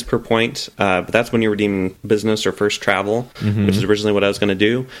 2 cents per point, but that's when you're redeeming business or first travel, which is originally what I was going to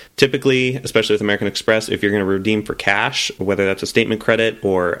do. Typically, especially with American Express, if you're going to redeem for cash, whether that's a statement credit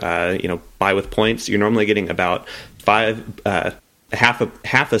or buy with points, you're normally getting about half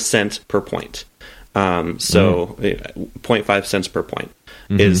a cent per point. 0.5 cents per point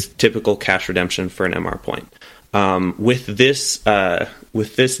is typical cash redemption for an MR point. With this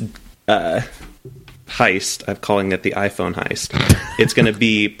heist, I'm calling it the iPhone heist. It's going to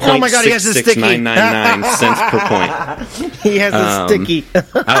be 0.66999 cents per point. He has a sticky.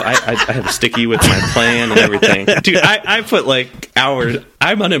 I have a sticky with my plan and everything. Dude, I put like hours.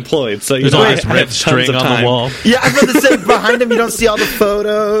 I'm unemployed, so there's all this red string on the wall. Yeah, I was going to say behind him you don't see all the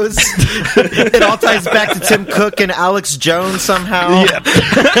photos. It all ties back to Tim Cook and Alex Jones somehow. Yeah.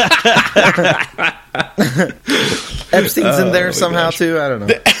 Epstein's in there somehow too. I don't know.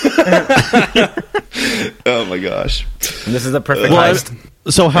 Oh my gosh, this is a perfect heist.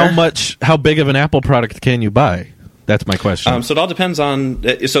 So how big of an Apple product can you buy? That's my question. So it all depends on.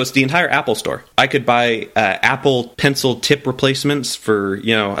 So it's the entire Apple store. I could buy Apple Pencil tip replacements for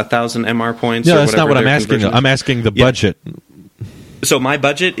 1,000 MR points. No, that's not what I'm asking. I'm asking the budget. So my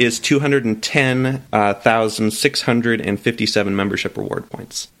budget is 210,657 membership reward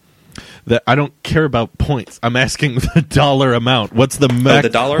points. That I don't care about points. I'm asking the dollar amount. What's the max? The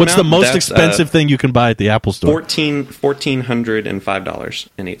dollar what's amount? The most expensive thing you can buy at the Apple Store?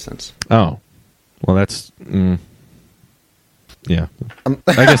 $1,405.08. Oh, Well, that's yeah. I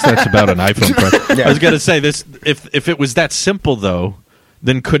guess that's about an iPhone price. Yeah. I was going to say this: if it was that simple, though,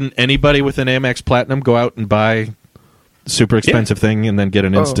 then couldn't anybody with an Amex Platinum go out and buy a super expensive thing and then get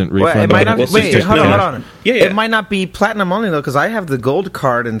an instant Well, refund? it might on not, it? wait, hold on. Yeah. It might not be platinum only though, because I have the gold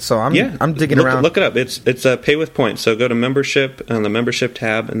card, and so I'm digging around. Look it up. It's pay with points. So go to membership on the membership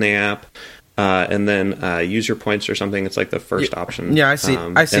tab in the app, and then use your points or something. It's like the first option. Yeah, I see.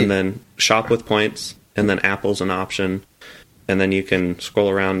 I see. And then shop with points, and then Apple's an option. And then you can scroll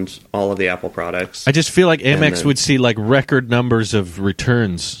around all of the Apple products. I just feel like Amex then- would see like record numbers of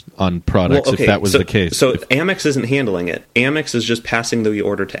returns on products if that was the case. So Amex isn't handling it. Amex is just passing the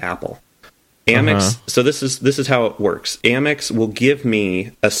order to Apple. Amex. So this is how it works. Amex will give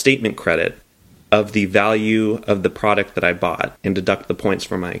me a statement credit of the value of the product that I bought and deduct the points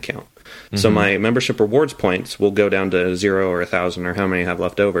from my account. So my membership rewards points will go down to 0 or 1,000 or how many I have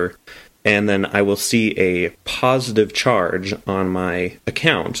left over. And then I will see a positive charge on my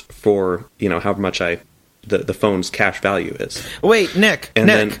account for, how much the phone's cash value is. Wait, Nick.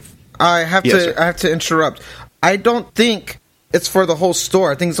 Then, I have Yes, sir. I have to interrupt. I don't think it's for the whole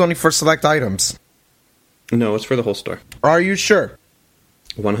store. I think it's only for select items. No, it's for the whole store. Are you sure?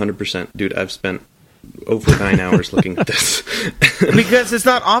 100%. Dude, I've spent over 9 hours looking at this. Because it's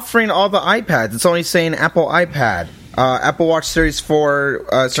not offering all the iPads. It's only saying Apple iPad. Apple Watch Series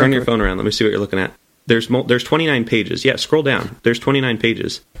 4. Turn your phone around. Let me see what you're looking at. There's 29 pages. Yeah, scroll down. There's 29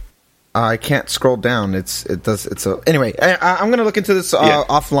 pages. I can't scroll down. Anyway. I'm going to look into this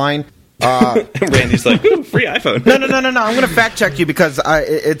offline. Randy's like, ooh, free iPhone. No. I'm going to fact check you because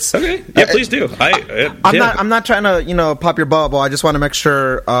it's Okay. Yeah, please do. I'm not trying to pop your bubble. I just want to make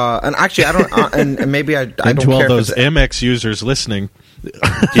sure. And actually, I don't. And maybe I don't to all care. those Amex users listening,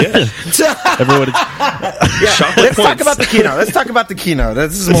 Yeah. everyone. Let's talk about the keynote. Let's talk about the keynote.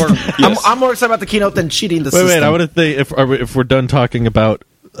 This is more. Yes. I'm more excited about the keynote than cheating the Wait, system. I want to think if we're done talking about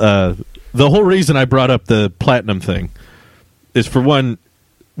the whole reason I brought up the platinum thing is, for one,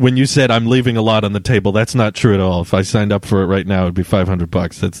 when you said I'm leaving a lot on the table, that's not true at all. If I signed up for it right now, it'd be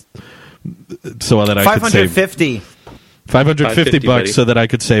 $500. That's so that I could save $550. $550 buddy. so that I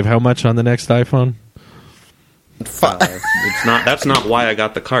could save how much on the next iPhone? That's not why I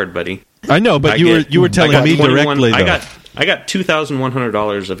got the card, buddy. I know, but you were telling me directly, though. I got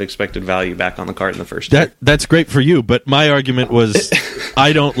 $2,100 of expected value back on the card in the first year. That's great for you, but my argument was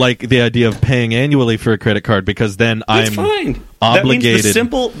I don't like the idea of paying annually for a credit card because then That's I'm fine. obligated. That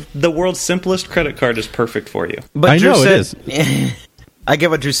means the world's simplest credit card is perfect for you. But I Drew know it said- is. I get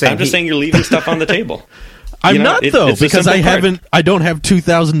what Drew's saying. I'm just saying you're leaving stuff on the table. I'm not though, it's a because simple card. I don't have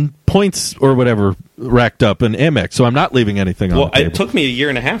 2,000 points or whatever racked up in Amex, so I'm not leaving anything on Well, the table. it took me a year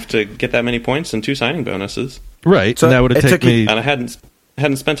and a half to get that many points and 2 signing bonuses, Right, So and that would have it taken took you- me and I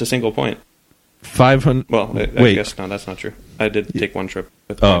hadn't spent a single point. 500. Well, I Wait. guess no, that's not true. I did take one trip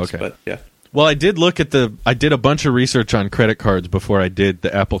with Oh, points, okay. but yeah. Well, I did a bunch of research on credit cards before I did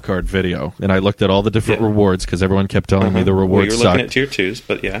the Apple Card video, and I looked at all the different Yeah. rewards because everyone kept telling me the Well, rewards you're sucked. looking at tier 2s,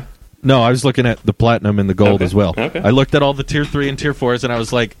 but yeah. No, I was looking at the platinum and the gold Okay. as well. Okay. I looked at all the tier 3 and tier 4s, and I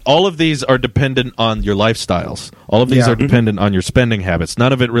was like, all of these are dependent on your lifestyles. All of these Yeah. are dependent on your spending habits.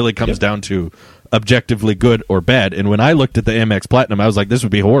 None of it really comes Yep. down to objectively good or bad. And when I looked at the Amex Platinum, I was like, this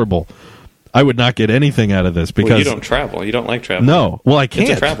would be horrible. I would not get anything out of this because Well, you don't travel. You don't like traveling. no. Well, I It's a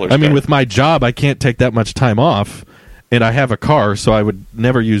can't. traveler's I mean, card. with my job, I can't take that much time off, and I have a car, so I would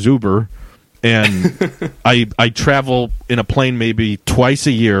never use Uber. And I travel in a plane maybe twice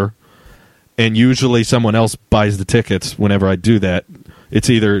a year, and usually someone else buys the tickets whenever I do that. It's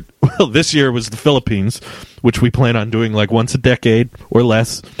either, well, this year was the Philippines, which we plan on doing like once a decade or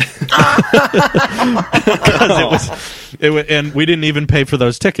less. And we didn't even pay for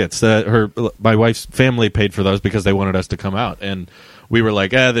those tickets. My wife's family paid for those because they wanted us to come out. And we were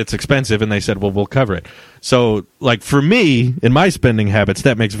like, that's expensive. And they said, well, we'll cover it. So, like, for me, in my spending habits,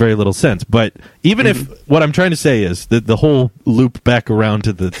 that makes very little sense. But even if what I'm trying to say is that the whole loop back around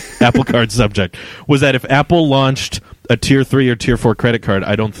to the Apple Card subject was that if Apple launched a tier 3 or tier 4 credit card,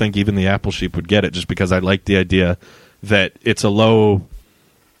 I don't think even the Apple sheep would get it, just because I like the idea that it's a low...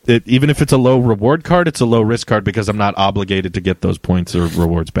 even if it's a low reward card, it's a low risk card because I'm not obligated to get those points or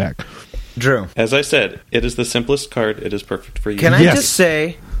rewards back. Drew, As I said, it is the simplest card. It is perfect for you. can I Yes. just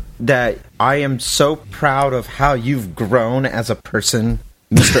say that I am so proud of how you've grown as a person,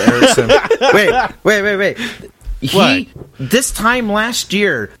 Mr. Erickson. Wait. What? This time last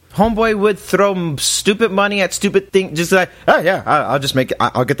year, homeboy would throw stupid money at stupid things. Just like, oh yeah, I'll just make it.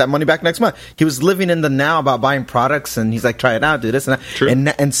 I'll get that money back next month. He was living in the now about buying products, and he's like, try it out, do this and that. True.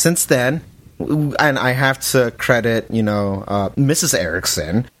 And since then, and I have to credit, Mrs.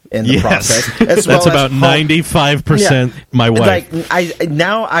 Erickson in the process. As That's well about as 95% my wife. Like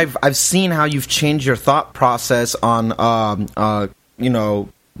I've seen how you've changed your thought process on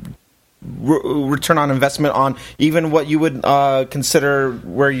return on investment on even what you would consider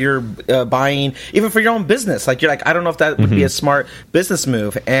where you're buying, even for your own business. Like, you're like, I don't know if that would be a smart business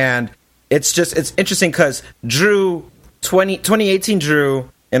move. And it's interesting because 2018 Drew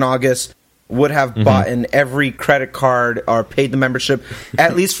in August would have bought in every credit card or paid the membership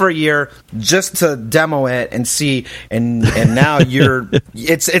at least for a year just to demo it and see. And now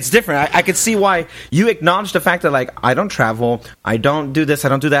it's different. I could see why you acknowledge the fact that, like, I don't travel, I don't do this, I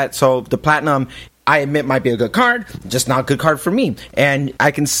don't do that. So the Platinum, I admit, might be a good card, just not a good card for me. And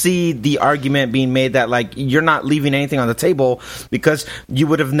I can see the argument being made that, like, you're not leaving anything on the table because you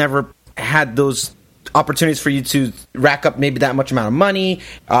would have never had those opportunities for you to rack up maybe that much amount of money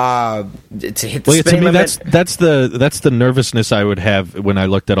to hit the spending limit. That's the nervousness I would have when I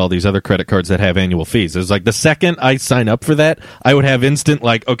looked at all these other credit cards that have annual fees. It's like the second I sign up for that, I would have instant,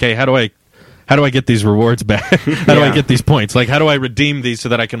 like, okay, how do I get these rewards back? How do I get these points? Like, how do I redeem these so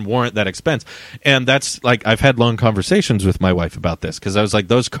that I can warrant that expense? And that's, like, I've had long conversations with my wife about this because I was like,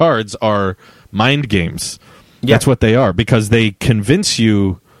 those cards are mind games. Yeah. That's what they are, because they convince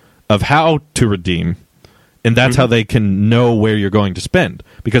you of how to redeem, and that's how they can know where you're going to spend,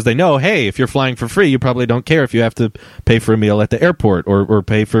 because they know, hey, if you're flying for free, you probably don't care if you have to pay for a meal at the airport or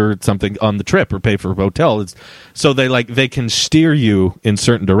pay for something on the trip or pay for a hotel. So they can steer you in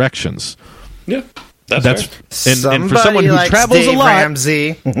certain directions. Yeah, that's fair. And for someone who travels Dave a lot,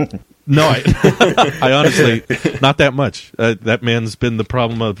 Ramsey. No, I honestly, not that much. That man's been the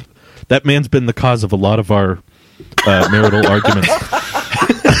cause of a lot of our marital arguments.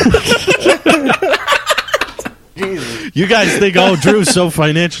 You guys think, oh, Drew's so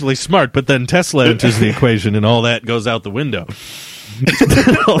financially smart, but then Tesla enters the equation and all that goes out the window.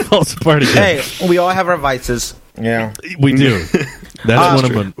 It all falls apart again. Hey, we all have our vices. Yeah, we do. That's one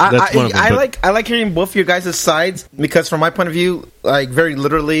of them. I like hearing both of your guys' sides, because from my point of view, like, very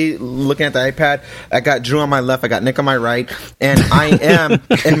literally looking at the iPad, I got Drew on my left, I got Nick on my right, and I am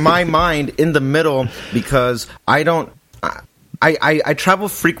in my mind in the middle, because I travel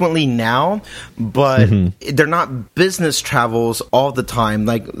frequently now, but they're not business travels all the time.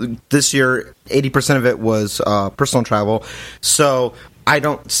 Like, this year, 80% of it was personal travel, so I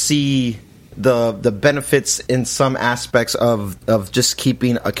don't see the benefits in some aspects of just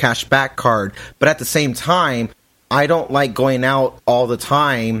keeping a cash back card. But at the same time, I don't like going out all the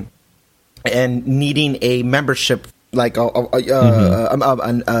time and needing a membership, like an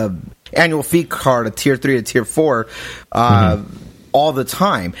annual fee card, a tier 3 to tier 4, all the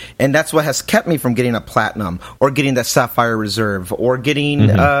time. And that's what has kept me from getting a Platinum or getting the Sapphire Reserve or getting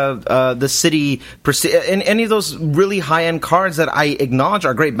the City Prestige, and any of those really high-end cards that I acknowledge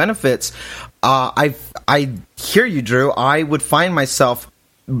are great benefits. I hear you, Drew. I would find myself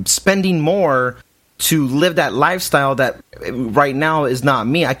spending more to live that lifestyle that right now is not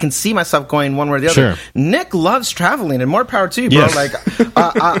me. I can see myself going one way or the other. Sure. Nick loves traveling, and more power to you, bro. Yes. Like,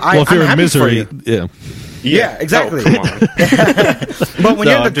 well, if you're in misery, yeah, exactly. Oh, come on. But when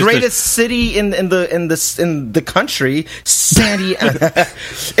you're in the greatest city in the country, Sandy,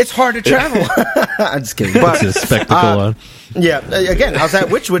 it's hard to travel. I'm just kidding. But, it's a spectacle on. Yeah, again, I was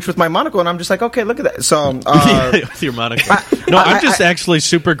at Witch with my monocle, and I'm just like, okay, look at that. So, with your monocle. I'm just actually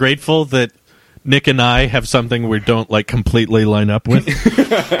super grateful that Nick and I have something we don't, like, completely line up with.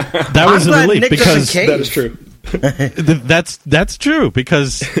 That was a relief, because that is true. That's true,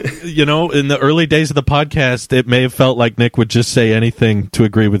 because in the early days of the podcast, it may have felt like Nick would just say anything to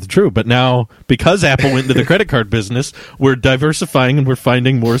agree with Drew, but now, because Apple went into the credit card business, we're diversifying and we're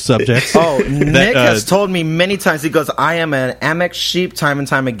finding more subjects. Nick has told me many times, he goes, I am an Amex sheep time and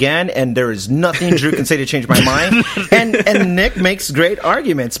time again, and there is nothing Drew can say to change my mind. And Nick makes great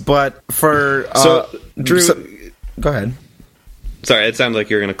arguments, but for Drew, go ahead. Sorry, it sounds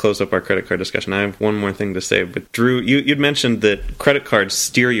like you're going to close up our credit card discussion. I have one more thing to say. But Drew, you'd mentioned that credit cards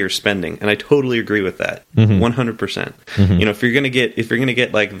steer your spending, and I totally agree with that, 100%. If you're going to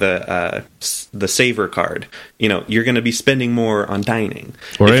get like the Saver card, you're going to be spending more on dining.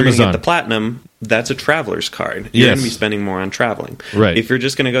 Or if you're going to Amazon. get the Platinum, that's a traveler's card. You're going to be spending more on traveling. Right. If you're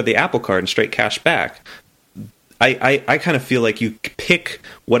just going to go the Apple card and straight cash back, I kind of feel like you pick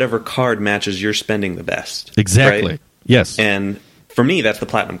whatever card matches your spending the best. Exactly. Right? Yes. And for me, that's the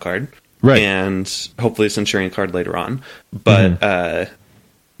Platinum card. Right. And hopefully a Centurion card later on. But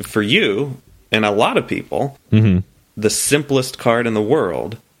for you and a lot of people, the simplest card in the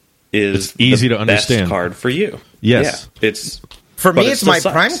world is easy the to understand best card for you. Yes. Yeah, it's For But me, it it's still my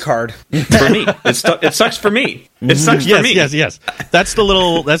sucks. Prime card. For me, it sucks for me. It sucks for me. Yes. That's the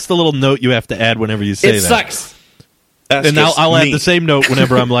little note you have to add whenever you say It that. sucks. That's And just I'll add me. the same note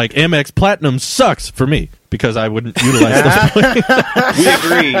whenever I'm like, Amex Platinum sucks for me because I wouldn't utilize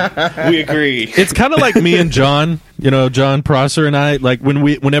this. We agree. It's kind of like me and John, John Prosser and I, like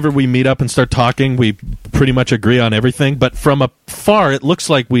whenever we meet up and start talking, we pretty much agree on everything. But from afar, it looks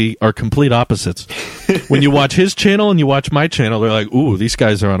like we are complete opposites. When you watch his channel and you watch my channel, they're like, ooh, these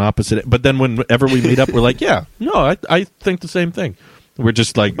guys are on opposite. But then whenever we meet up, we're like, yeah, no, I think the same thing. We're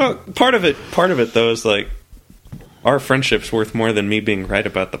just like, Well, part of it though is like our friendship's worth more than me being right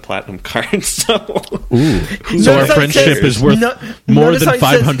about the platinum card. So, so our friendship is worth more than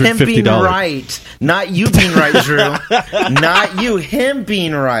 $550. Him being right, not you being right, Drew. Not you, him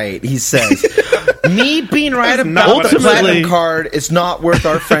being right. He says, me being right about the platinum card is not worth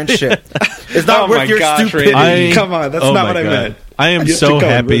our friendship. It's not worth your stupidity. Come on, that's not what I meant. I am so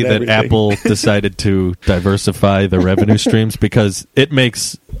happy that Apple decided to diversify the revenue streams because it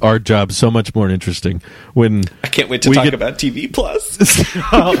makes our job so much more interesting. When I can't wait to talk about TV Plus.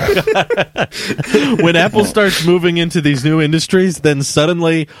 When Apple starts moving into these new industries, then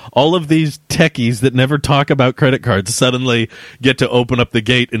suddenly all of these techies that never talk about credit cards suddenly get to open up the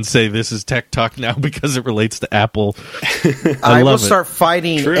gate and say this is tech talk now because it relates to Apple. I will start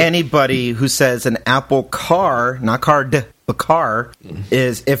fighting anybody who says an Apple car, not card, the car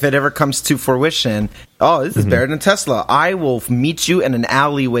is, if it ever comes to fruition, this is better than Tesla. I will meet you in an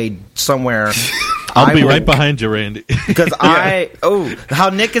alleyway somewhere. I'll be right behind you, Randy. Because how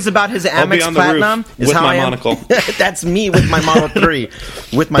Nick is about his Amex Platinum is with how my I am. monocle. That's me with my Model 3.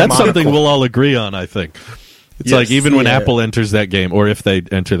 With my That's monocle. something we'll all agree on, I think. It's like even when Apple enters that game, or if they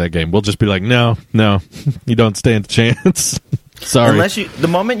enter that game, we'll just be like, no, you don't stand a chance. Sorry. Unless the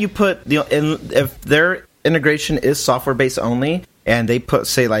moment you put if their integration is software based only, and they put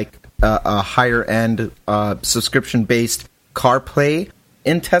say like a higher end subscription based CarPlay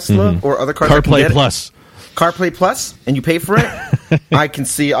in Tesla or other cars, CarPlay Plus. CarPlay Plus, and you pay for it, I can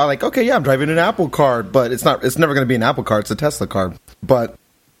see. I'm like, okay, I'm driving an Apple car, but it's not. It's never going to be an Apple car. It's a Tesla car. But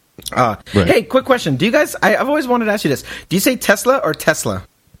hey, quick question: do you guys? I've always wanted to ask you this. Do you say Tesla or Tesla?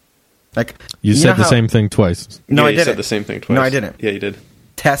 Like you said the same thing twice. No, I you didn't. said the same thing twice. No, I didn't. Yeah, you did.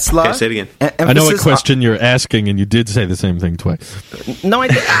 Tesla. Okay, say it again. I know what question you're asking, and you did say the same thing twice. No,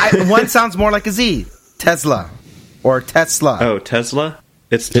 one sounds more like a Z. Tesla or Tesla. Oh, Tesla.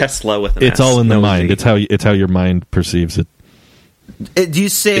 It's Tesla with an S. It's all in the mind. Z. It's how your mind perceives it. Do you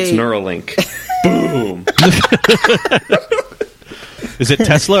say it's Neuralink? Boom. Is it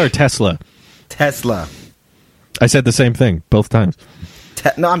Tesla or Tesla? Tesla. I said the same thing both times.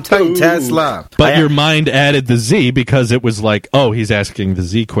 No, I'm telling you, Tesla. But your mind added the Z because it was like, oh, he's asking the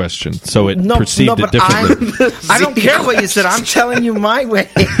Z question, so it perceived it differently. I don't care what you said. I'm telling you my way.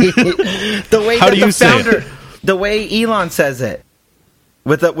 The way How that do you the say founder, it? the way Elon says it,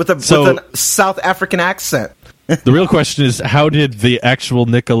 with a South African accent. The real question is, how did the actual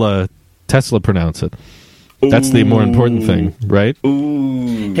Nikola Tesla pronounce it? That's the more important thing, right?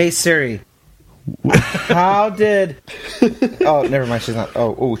 Ooh. Hey Siri, how did? Oh, never mind. She's not.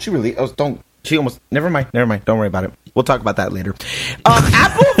 Oh, she really. Oh, don't. She almost. Never mind. Don't worry about it. We'll talk about that later.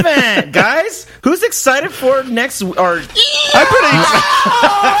 Apple event, guys. Who's excited for next? Or I'm pretty.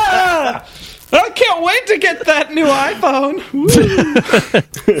 I can't wait to get that new iPhone.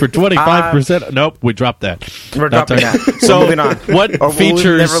 For 25%. Nope, we dropped that. We're dropping that. So moving on. What Or features?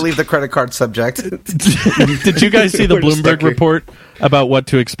 We'll never leave the credit card subject. Did you guys see the We're just Bloomberg stuck here. report about what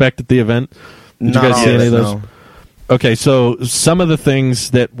to expect at the event? Did Not you guys all see of any it, of those? no. Okay, so some of the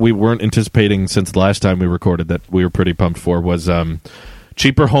things that we weren't anticipating since the last time we recorded that we were pretty pumped for was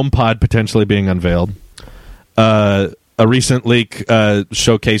cheaper HomePod potentially being unveiled. A recent leak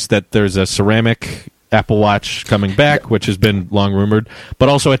showcased that there's a ceramic Apple Watch coming back, which has been long rumored, but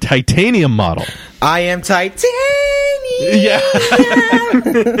also a titanium model. I am titanium. Yeah.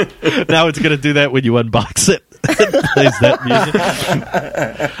 Now it's going to do that when you unbox it. It plays that music.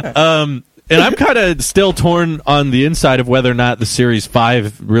 And I'm kind of still torn on the inside of whether or not the Series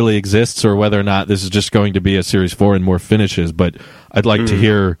 5 really exists or whether or not this is just going to be a Series 4 and more finishes. But I'd like to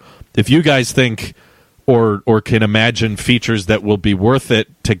hear if you guys think or can imagine features that will be worth it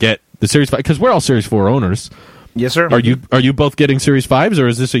to get the Series 5, because we're all Series 4 owners. Yes, sir. Are you both getting Series 5s, or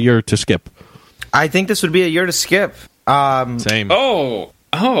is this a year to skip? I think this would be a year to skip. Same. Oh.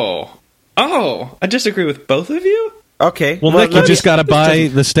 I disagree with both of you. Okay. Well, Nick, you just got to buy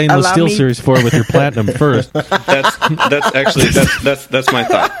the stainless steel Series 4 with your Platinum first. That's actually that's my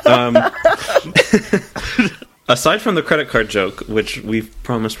thought. aside from the credit card joke, which we've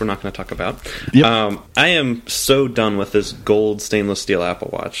promised we're not going to talk about, Yep. I am so done with this gold stainless steel Apple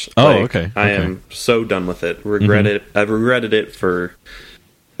Watch. Oh, okay. I am so done with it. I've regretted it for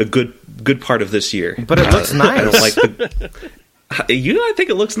a good part of this year. But it looks nice. I don't like the. I think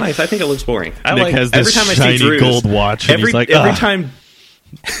it looks nice. I think it looks boring. Nick has this shiny gold watch, and he's like, every time.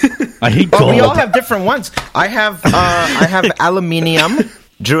 I hate gold. Well, we all have different ones. I have aluminium.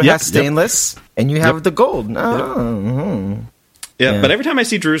 Drew has stainless, and you have the gold. Yeah, but every time I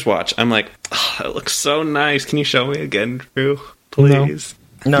see Drew's watch, I'm like, oh, it looks so nice. Can you show me again, Drew? Please.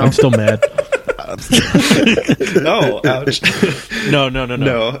 No. I'm still mad. No, ouch. No.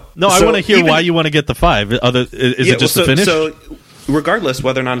 No, I So want to hear even- why you want to get the 5. Is it just the finish? So, regardless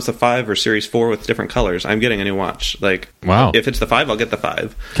whether or not it's the 5 or Series 4 with different colors, I'm getting a new watch. Like, Wow. if it's the 5, I'll get the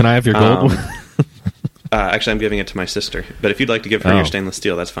 5. Can I have your gold? Actually, I'm giving it to my sister. But if you'd like to give her your stainless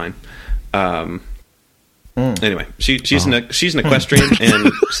steel, that's fine. Anyway, she's an equestrian,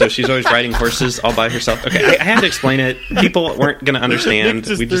 and so she's always riding horses all by herself. Okay, I had to explain it. People weren't going to understand.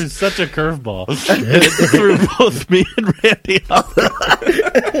 Nick threw such a curveball. It threw both me and Randy off.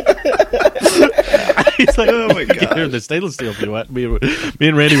 He's like, oh my god, the stainless steel blew out. Me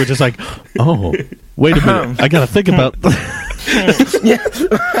and Randy were just like, oh, wait a minute, I got to think about. I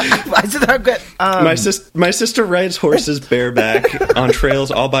said I'm good. My sister rides horses bareback on trails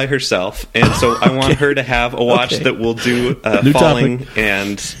all by herself, and so I want her to have a watch that will do falling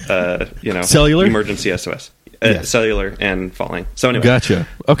and cellular emergency SOS. Cellular and falling. So anyway, Gotcha.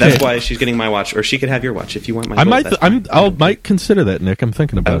 Okay, that's why she's getting my watch, or she could have your watch if you want my. I gold, might. that's fine. I might consider that, Nick. I'm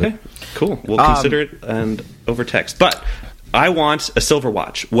thinking about Okay, it. cool. We'll consider it and over text. But I want a silver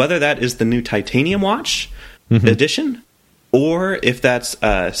watch, whether that is the new titanium watch edition, or if that's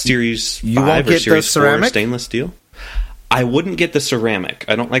Series 5 or Series 4 stainless steel. I wouldn't get the ceramic.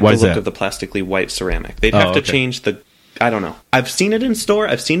 I don't like Why the is look that? of the plastically white ceramic. They'd have to change the... I don't know. I've seen it in store.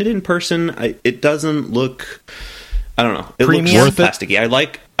 I've seen it in person. It doesn't look... I don't know. It Premium? looks plasticky. I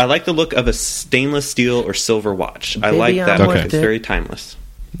like the look of a stainless steel or silver watch. I like that I'm look. with It's it. very timeless.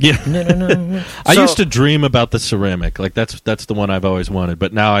 Yeah. No. I So- used to dream about the ceramic. Like that's the one I've always wanted.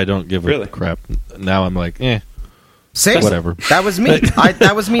 But now I don't give a Really? crap. Now I'm like, Same. whatever. That was me.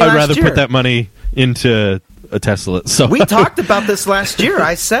 That was me I'd last rather year. put that money into a Tesla. So We talked about this last year.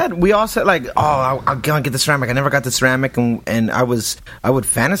 We all said like, oh, I'm gonna get the ceramic. I never got the ceramic, and I would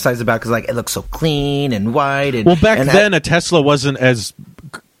fantasize about it because like it looks so clean and white. And, well, back and then a Tesla wasn't as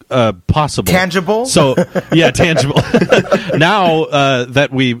possible, Tangible? So yeah, tangible. Now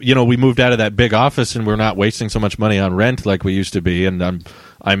that we moved out of that big office and we're not wasting so much money on rent like we used to be, and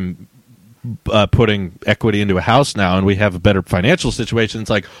I'm putting equity into a house now, and we have a better financial situation. It's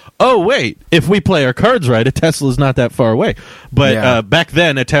like, oh wait, if we play our cards right, a Tesla's not that far away. But back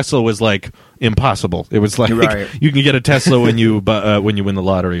then, a Tesla was like impossible. It was like Right. you can get a Tesla when you win the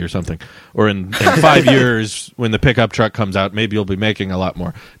lottery or something, or in 5 years when the pickup truck comes out, maybe you'll be making a lot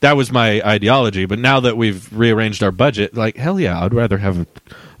more. That was my ideology. But now that we've rearranged our budget, like hell yeah, I'd rather have an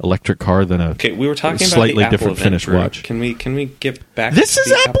electric car than a Okay, we were talking slightly about the Apple different event, finished Drew. watch. Can we get back? This to is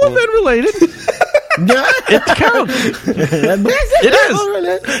the Apple event related. It counts. It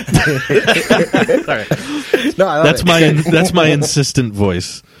is. No, I love That's my insistent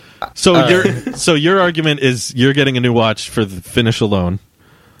voice. So your argument is you're getting a new watch for the finish alone,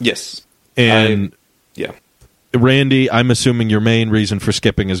 Yes, and yeah. Randy, I'm assuming your main reason for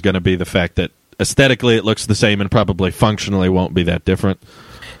skipping is going to be the fact that aesthetically it looks the same and probably functionally won't be that different.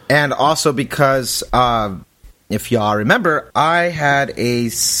 And also because, if y'all remember, I had a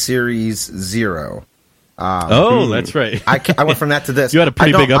Series 0. That's right. I went from that to this. You had a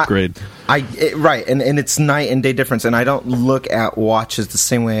pretty I don't- big upgrade. Right, and it's night and day difference. And I don't look at watches the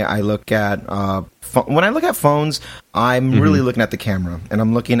same way I look at when I look at phones. I'm really looking at the camera, and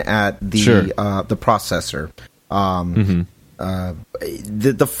I'm looking at the processor.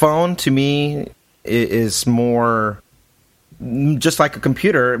 The phone to me is more just like a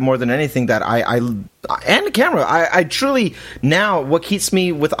computer more than anything that I and the camera. I truly now what keeps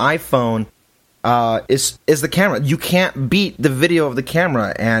me with iPhone is the camera. You can't beat the video of the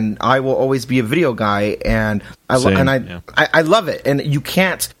camera, and I will always be a video guy, and I love it. And you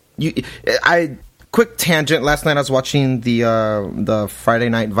can't. Quick tangent. Last night I was watching the Friday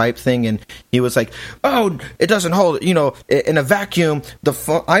Night Vibe thing, and he was like, "Oh, it doesn't hold. In a vacuum, the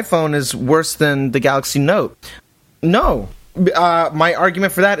iPhone is worse than the Galaxy Note." No. My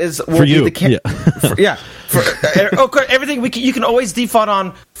argument for that is for you. Everything you can always default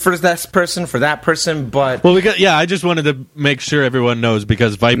on for that person, but Well, I just wanted to make sure everyone knows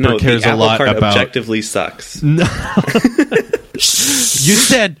because Viper No, cares the a Apple lot card about. objectively sucks. You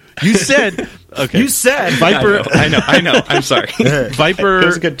said. Okay. You said Viper. I know. I'm sorry. Viper It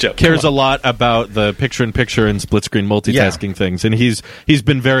was a good joke. cares a lot about the picture-in-picture and split-screen multitasking things, and he's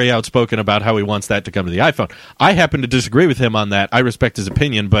been very outspoken about how he wants that to come to the iPhone. I happen to disagree with him on that. I respect his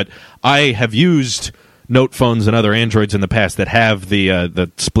opinion, but I have used Note phones and other Androids in the past that have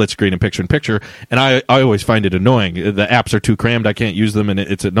the split screen and picture-in-picture, and I always find it annoying. The apps are too crammed. I can't use them, and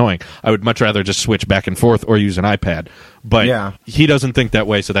it's annoying. I would much rather just switch back and forth or use an iPad. But he doesn't think that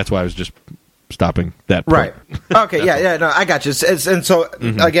way, so that's why I was just stopping that point. Right. Okay, no, I got you. And so,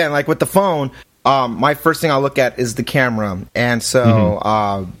 again, like with the phone, my first thing I'll look at is the camera. And so,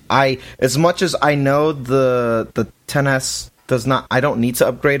 I, as much as I know the XS does not, I don't need to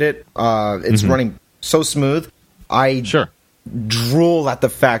upgrade it. It's running so smooth. I drool at the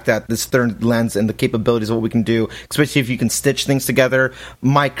fact that this third lens and the capabilities of what we can do, especially if you can stitch things together.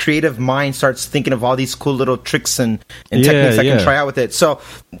 My creative mind starts thinking of all these cool little tricks and techniques I can try out with it. So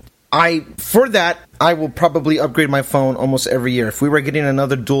for that, I will probably upgrade my phone almost every year. If we were getting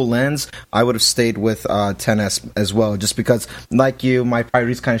another dual lens, I would have stayed with XS as well, just because, like you, my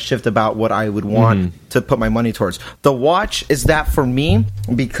priorities kind of shift about what I would want to put my money towards. The watch is that for me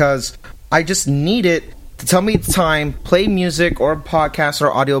because I just need it to tell me it's time, play music or podcasts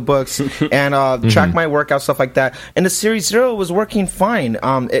or audiobooks, and track my workout, stuff like that. And the Series 0 was working fine.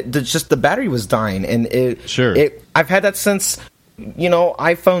 Just the battery was dying, and I've had that since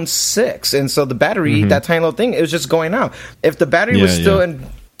iPhone 6, and so the battery, that tiny little thing, it was just going out. If the battery was still in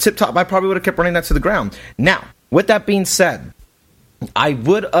tip top, I probably would have kept running that to the ground. Now, with that being said, I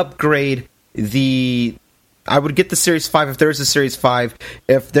would upgrade I would get the Series 5 if there was a Series 5,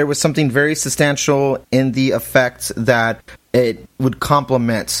 if there was something very substantial in the effect that it would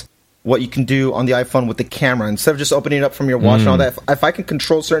complement what you can do on the iPhone with the camera. Instead of just opening it up from your watch and all that, if I can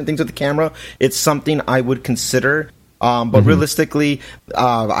control certain things with the camera, it's something I would consider. But realistically,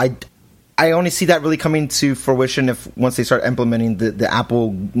 I only see that really coming to fruition once they start implementing the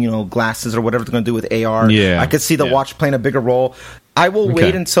Apple glasses or whatever they're going to do with AR. I could see the watch playing a bigger role. I will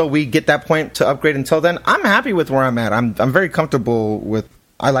wait until we get that point to upgrade. Until then, I'm happy with where I'm at. I'm very comfortable with.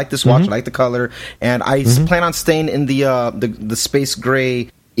 I like this watch. I like the color, and I plan on staying in the space gray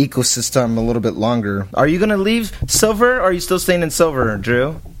ecosystem a little bit longer. Are you going to leave silver, or are you still staying in silver,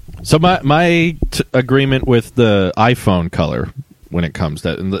 Drew? So my agreement with the iPhone color when it comes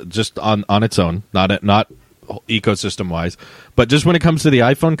to just on its own, not ecosystem wise, but just when it comes to the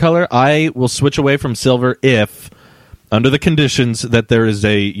iPhone color, I will switch away from silver if, under the conditions that there is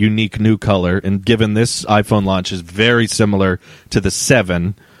a unique new color, and given this iPhone launch is very similar to the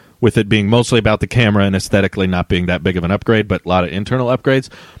 7, with it being mostly about the camera and aesthetically not being that big of an upgrade, but a lot of internal upgrades.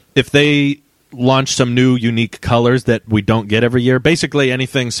 If they launch some new unique colors that we don't get every year, basically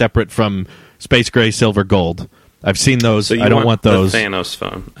anything separate from space gray, silver, gold. I've seen those. So I don't want those. The Thanos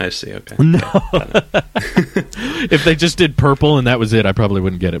phone. I see. Okay. No. If they just did purple and that was it, I probably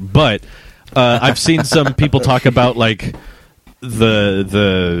wouldn't get it. But I've seen some people talk about like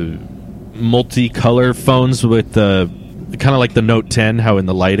the multicolor phones with the kind of like the Note 10, how in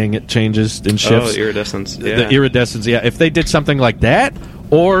the lighting it changes and shifts. Oh, iridescence. Yeah. The iridescence. Yeah. If they did something like that,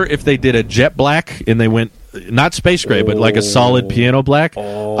 or if they did a jet black and they went not space gray, but like a solid piano black,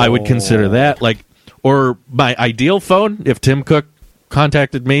 I would consider that. Like, or my ideal phone, if Tim Cook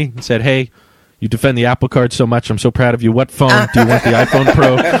contacted me and said, "Hey, you defend the Apple Card so much, I'm so proud of you. What phone do you want, the iPhone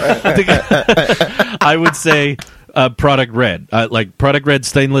Pro?" I would say product red, like product red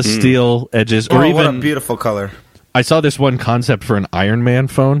stainless steel edges, or even what a beautiful color. I saw this one concept for an Iron Man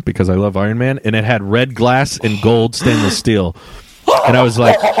phone because I love Iron Man, and it had red glass and gold stainless steel, and I was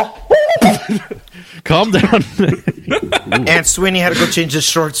like, calm down. And Sweeney had to go change his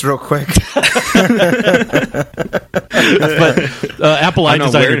shorts real quick. But Apple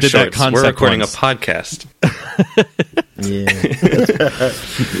iDesigner did that concept. We're recording once. a podcast. Yeah.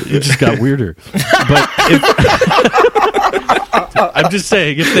 It just got weirder. But I'm just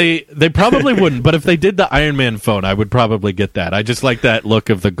saying, if they probably wouldn't, but if they did the Iron Man phone, I would probably get that. I just like that look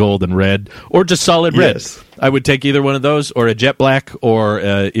of the gold and red, or just solid red. Yes. I would take either one of those, or a jet black, or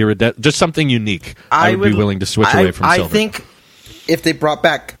iridescent, just something unique. I would be willing to switch away from silver. I think if they brought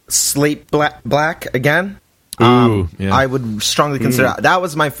back slate black again, I would strongly consider that. That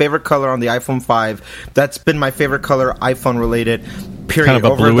was my favorite color on the iPhone 5. That's been my favorite color iPhone related, period. Kind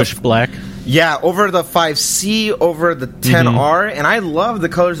of a bluish black. Yeah, over the 5C, over the 10R, and I love the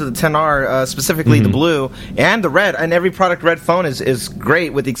colors of the 10R, specifically the blue and the red. And every product red phone is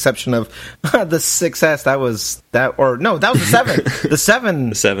great, with the exception of the 6S. That was the 7. The 7.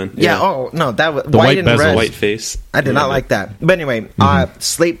 The 7. Yeah. Oh no, that was the white and bezel. red. White face. I did not like that. But anyway,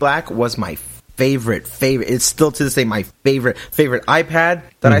 slate black was my favorite. It's still to this day my favorite iPad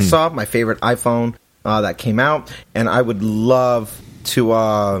that I saw, my favorite iPhone that came out, and I would love to.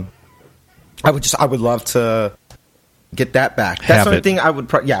 I would love to get that back. That's the only thing I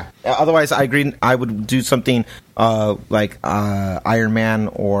would. Otherwise, I agree. I would do something like Iron Man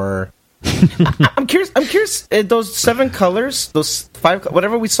or. I'm curious. Those 7 colors, those 5,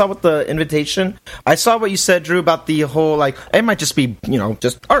 whatever we saw with the invitation. I saw what you said, Drew, about the whole like it might just be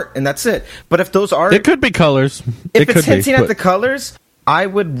just art and that's it. But if those are, it could be colors. If it's hinting at the colors, I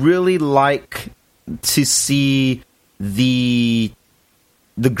would really like to see the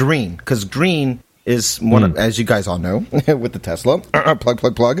green, because green is one of, as you guys all know, with the Tesla plug.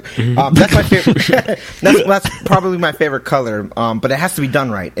 That's my favorite. that's probably my favorite color. But it has to be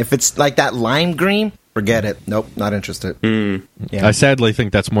done right. If it's like that lime green, forget it. Nope, not interested. Yeah. I sadly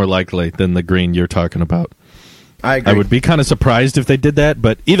think that's more likely than the green you're talking about. I agree. I would be kind of surprised if they did that,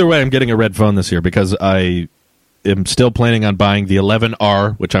 but either way, I'm getting a red phone this year because I am still planning on buying the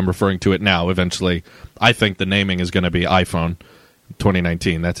 11R, which I'm referring to it now. Eventually, I think the naming is going to be iPhone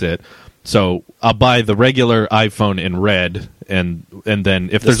 2019. That's it. So I'll buy the regular iPhone in red, and then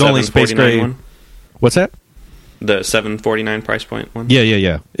if there's only space gray one? What's that? The $749 price point one?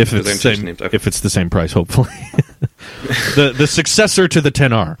 Yeah. If it's the same price, hopefully. the successor to the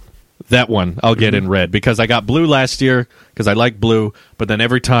 10R, that one I'll get in red, because I got blue last year because I like blue, but then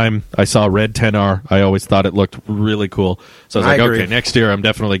every time I saw red 10R, I always thought it looked really cool. So I was like, okay, next year I'm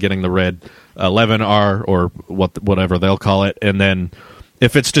definitely getting the red 11R or whatever they'll call it, and then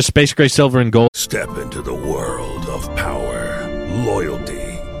if it's just space gray, silver, and gold. Step into the world of power, loyalty,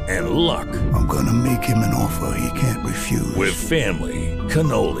 and luck. I'm gonna make him an offer he can't refuse. With family,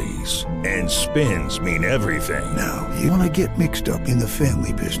 cannolis, and spins mean everything. Now, you wanna get mixed up in the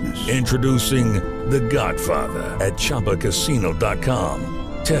family business. Introducing The Godfather at ChumbaCasino.com.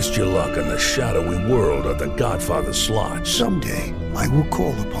 Test your luck in the shadowy world of The Godfather slot. Someday, I will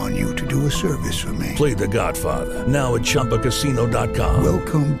call upon you to do a service for me. Play The Godfather, now at ChumbaCasino.com.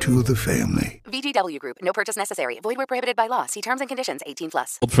 Welcome to the family. VGW Group. No purchase necessary. Void where prohibited by law. See terms and conditions.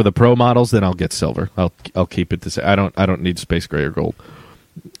 18+. For the pro models, then I'll get silver. I'll keep it the same. I don't need space gray or gold.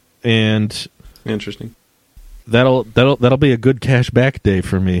 And interesting. That'll be a good cash back day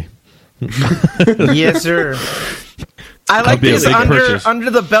for me. Yes, sir. I like these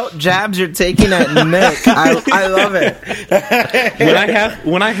under the belt jabs you're taking at Nick. I love it.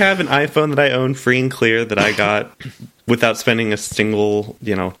 When I have an iPhone that I own free and clear that I got without spending a single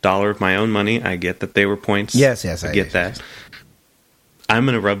dollar of my own money, I get that they were points. Yes, I get that. I'm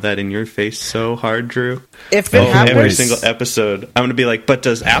gonna rub that in your face so hard, Drew. If it happens, every single episode, I'm gonna be like, "But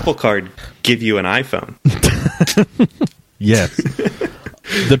does Apple Card give you an iPhone?" Yes.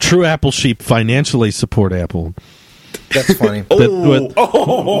 The true Apple sheep financially support Apple. That's funny.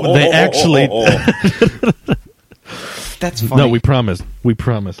 They actually. That's funny. No, we promise. We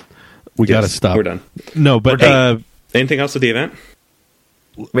got to stop. We're done. No, but anything else with the event?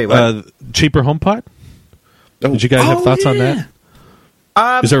 Wait, what? Cheaper HomePod? Did you guys have thoughts on that?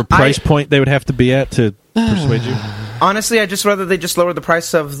 Is there a price point they would have to be at to persuade you? Honestly, I just rather they just lower the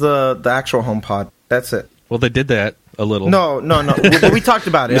price of the actual HomePod. That's it. Well, they did that a little. No. we talked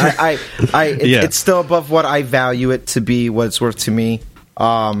about it. It's still above what I value it to be, what it's worth to me.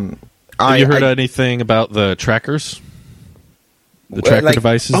 Have you heard anything about the trackers? The tracker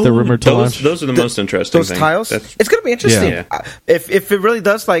devices they're rumored to launch? Those are the most interesting those tiles? It's going to be interesting. Yeah. If it really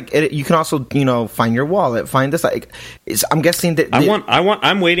does, you can also, find your wallet, find this. I'm guessing that...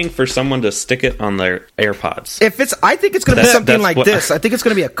 I'm waiting for someone to stick it on their AirPods. I think it's going to be something like this. I think it's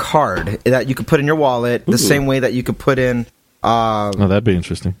going to be a card that you could put in your wallet, the same way that you could put in... oh, that'd be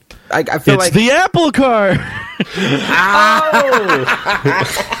interesting. I feel it's the Apple Card! Oh!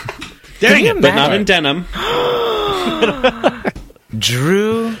 Dang it, but not in denim.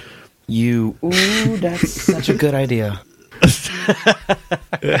 Drew, that's such a good idea.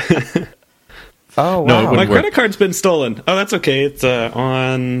 Oh, wow. No, my credit card's been stolen. Oh, that's okay. It's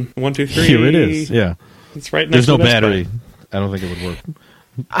on 1, 2, 3. Here it is, yeah. It's right next There's to no battery. I don't think it would work.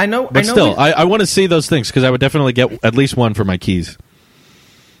 I know. But still, I want to see those things, because I would definitely get at least one for my keys.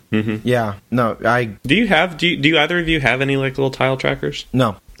 Mm-hmm. Yeah, no, Do you either of you have any little tile trackers?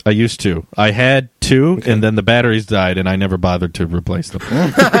 No. I used to. I had 2, and then the batteries died, and I never bothered to replace them.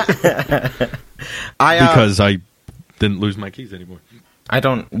 Because I didn't lose my keys anymore. I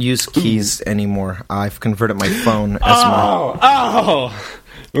don't use keys anymore. I've converted my phone as my...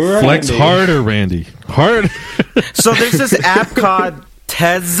 Randy. Flex harder, Randy. Hard. So there's this app called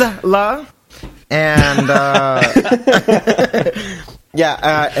Tesla, and...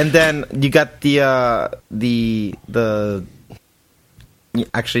 and then you got the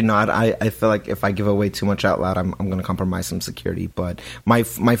Actually, not. I feel like if I give away too much out loud, I'm going to compromise some security. But my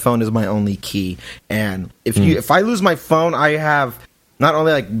phone is my only key, and if I lose my phone, I have not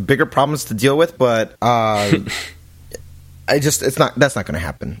only like bigger problems to deal with, but that's not going to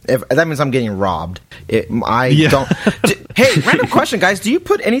happen. If that means I'm getting robbed. Don't. Hey, random question, guys. Do you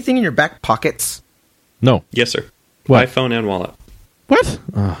put anything in your back pockets? No. Yes, sir. What? iPhone and wallet. What?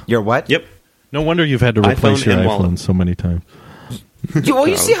 Your what? Yep. No wonder you've had to replace your iPhone wallet. so many times.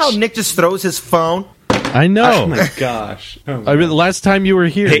 You see how Nick just throws his phone? I know. Oh my gosh. The last time you were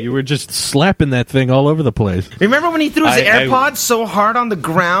here, you were just slapping that thing all over the place. Remember when he threw his AirPods so hard on the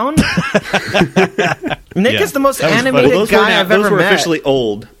ground? Nick is the most animated guy I've ever met. Those were officially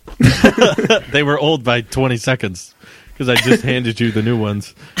old. They were old by 20 seconds because I just handed you the new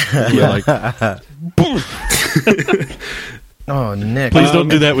ones. You were like, oh, Nick. Please don't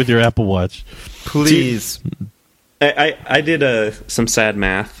do that with your Apple Watch. Please. I did some sad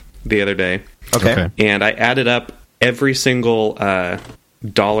math the other day. Okay. And I added up every single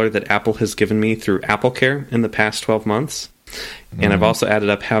dollar that Apple has given me through AppleCare in the past 12 months. And I've also added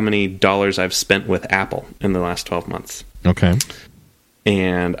up how many dollars I've spent with Apple in the last 12 months. Okay.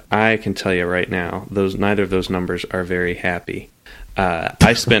 And I can tell you right now, neither of those numbers are very happy.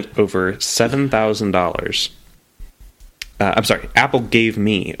 I spent over $7,000. I'm sorry, Apple gave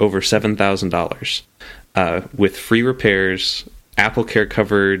me over $7,000 with free repairs, AppleCare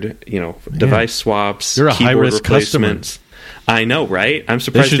covered, device swaps, you're a keyboard high-risk replacements. I know, right? I'm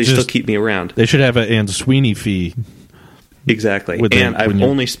surprised they still keep me around. They should have an Anne Sweeney fee. Exactly. And I've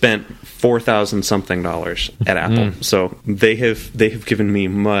only spent $4,000 something at Apple. So they have given me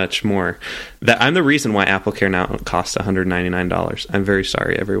much more. That I'm the reason why AppleCare now costs $199. I'm very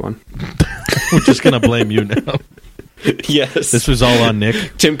sorry, everyone. We're just going to blame you now. Yes. This was all on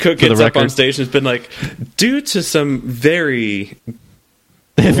Nick. Tim Cook gets up on stage and has been like, due to some very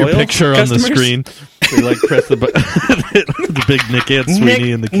they have your picture customers on the screen. They press the big Nick Anne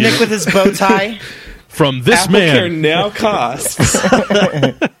Sweeney in the keynote. Nick with his bow tie. From this AppleCare man. now costs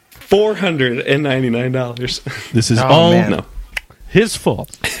 $499. This is all his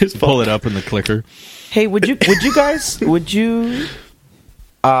fault. Pull it up in the clicker. Hey, would you guys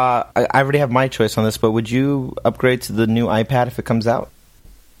I already have my choice on this, but would you upgrade to the new iPad if it comes out?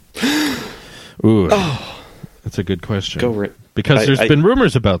 Ooh, that's a good question. Go for it. Because there's been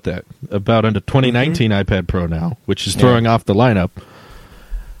rumors about that, about a 2019 iPad Pro now, which is throwing off the lineup.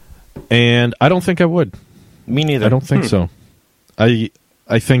 And I don't think I would. Me neither. I don't think so. I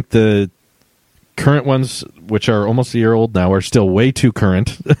think the current ones, which are almost a year old now, are still way too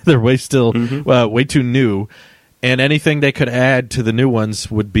current. They're way too new. And anything they could add to the new ones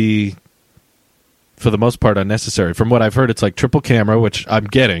would be, for the most part, unnecessary. From what I've heard, it's like triple camera, which I'm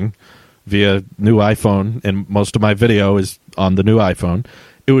getting via new iPhone, and most of my video is on the new iPhone.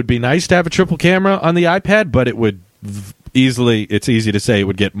 It would be nice to have a triple camera on the iPad, but it would it's easy to say it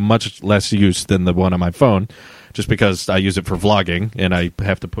would get much less use than the one on my phone, just because I use it for vlogging, and I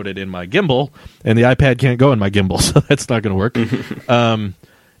have to put it in my gimbal, and the iPad can't go in my gimbal, so that's not going to work.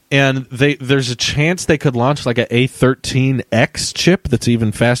 And there's a chance they could launch like an A13X chip that's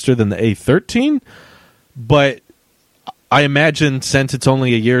even faster than the A13. But I imagine since it's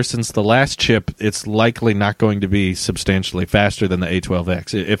only a year since the last chip, it's likely not going to be substantially faster than the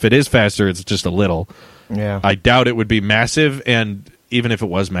A12X. If it is faster, it's just a little. Yeah. I doubt it would be massive, and even if it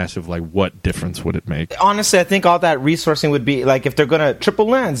was massive, like, what difference would it make? Honestly, I think all that resourcing would be, like, if they're going to triple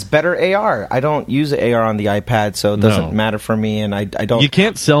lens, better AR. I don't use AR on the iPad, so it doesn't matter for me, and I don't... You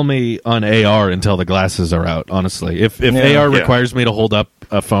can't sell me on AR until the glasses are out, honestly. If AR requires me to hold up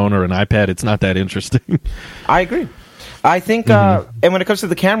a phone or an iPad, it's not that interesting. I agree. I think, and when it comes to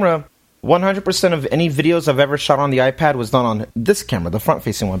the camera, 100% of any videos I've ever shot on the iPad was done on this camera, the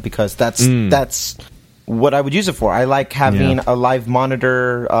front-facing one, because that's what I would use it for. I like having a live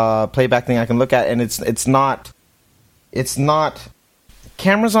monitor playback thing I can look at, and it's not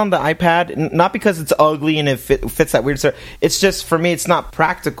cameras on the iPad, not because it's ugly and it fits that weird stuff. It's just, for me, it's not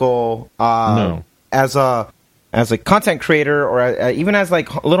practical as a content creator, or even as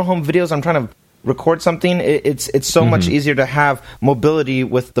like little home videos. I'm trying to record something. It's so much easier to have mobility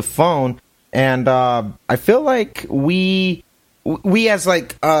with the phone, and I feel like we as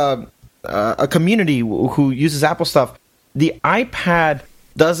like a community who uses Apple stuff, the iPad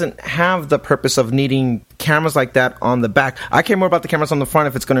doesn't have the purpose of needing cameras like that on the back. I care more about the cameras on the front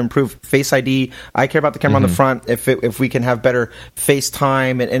if it's going to improve Face ID. I care about the camera on the front if we can have better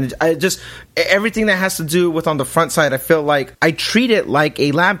FaceTime, and I just everything that has to do with on the front side. I feel like I treat it like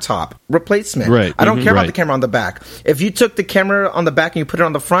a laptop replacement. Right. I don't care about the camera on the back. If you took the camera on the back and you put it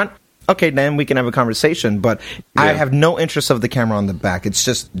on the front, okay, then we can have a conversation. But I have no interest of the camera on the back. It's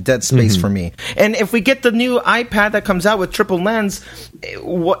just dead space for me. And if we get the new iPad that comes out with triple lens,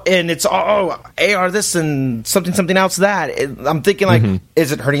 and it's all AR this and something else that, I'm thinking like,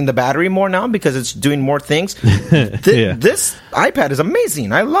 is it hurting the battery more now because it's doing more things? This iPad is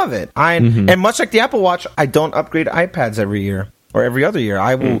amazing. I love it. And much like the Apple Watch, I don't upgrade iPads every year or every other year.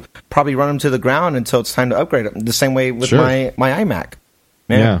 I will probably run them to the ground until it's time to upgrade them. The same way with my iMac.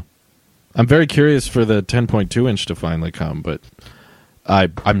 Yeah. I'm very curious for the 10.2 inch to finally come, but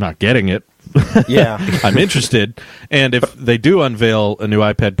I'm not getting it. Yeah. I'm interested. And if they do unveil a new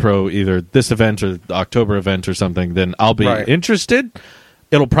iPad Pro, either this event or the October event or something, then I'll be interested.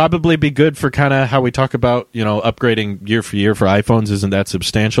 It'll probably be good for kind of how we talk about, upgrading year for year for iPhones isn't that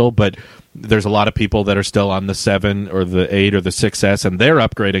substantial, but there's a lot of people that are still on the 7 or the 8 or the 6S, and they're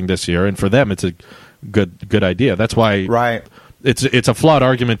upgrading this year, and for them it's a good idea. That's why it's a flawed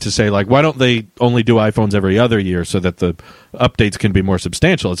argument to say, like, why don't they only do iPhones every other year so that the updates can be more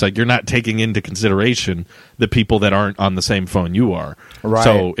substantial? It's like you're not taking into consideration the people that aren't on the same phone you are. Right.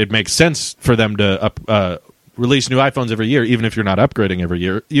 So it makes sense for them to release new iPhones every year, even if you're not upgrading every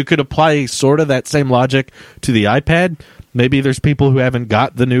year. You could apply sort of that same logic to the iPad. Maybe there's people who haven't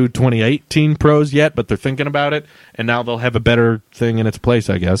got the new 2018 Pros yet, but they're thinking about it, and now they'll have a better thing in its place,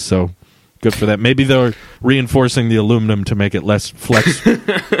 I guess. So good for that. Maybe they're reinforcing the aluminum to make it less flex. Because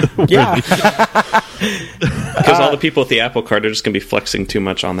all the people with the Apple Card are just going to be flexing too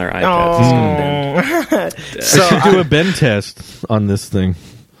much on their iPads. So I should do a bend test on this thing.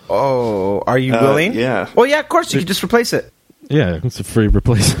 Oh, are you willing? Yeah. Well, yeah, of course. You can just replace it. Yeah, it's a free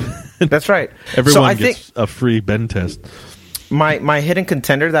replacement. That's right. Everyone gets a free bend test. My hidden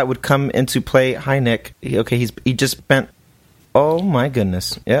contender that would come into play. Hi, Nick. He just bent. Oh my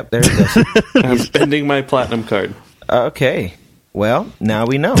goodness. Yep, there it goes. I'm bending my Platinum Card. Okay. Well, now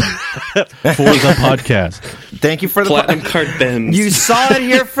we know. For the podcast. Thank you for the Platinum Card bends. You saw it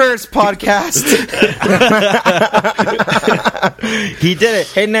here first, podcast. He did it.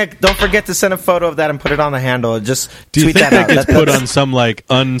 Hey, Nick, don't forget to send a photo of that and put it on the handle. Just tweet that out. Do you think that gets put on some like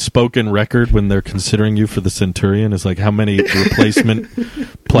unspoken record when they're considering you for the Centurion? Is like, how many replacement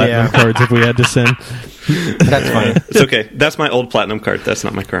Platinum cards have we had to send? That's fine. It's okay. That's my old Platinum Card. That's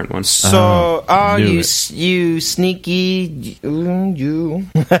not my current one. So, you sneaky, you.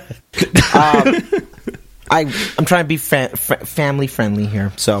 I'm trying to be family friendly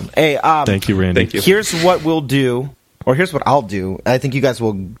here. So, hey, thank you, Randy. Thank you. Here's what we'll do, or here's what I'll do. I think you guys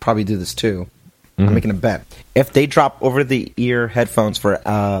will probably do this too. I'm making a bet. If they drop over the ear headphones for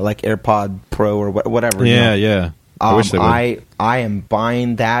like AirPod Pro or whatever, yeah. I wish they would. I am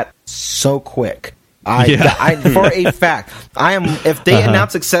buying that so quick. For a fact, I am. If they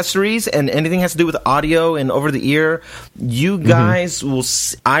announce accessories and anything has to do with audio and over the ear, you guys will.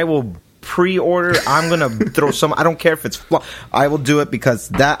 I will pre-order. I'm gonna throw some. I don't care if it's. I will do it because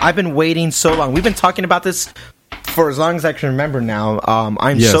that I've been waiting so long. We've been talking about this for as long as I can remember now.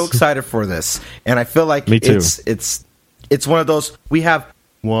 I'm so excited for this, and I feel like it's one of those. We have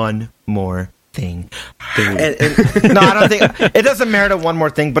one more thing. No, I don't think it doesn't merit a one more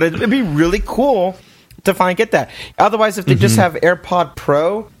thing, but it'd be really cool to finally get that. Otherwise, if they just have AirPod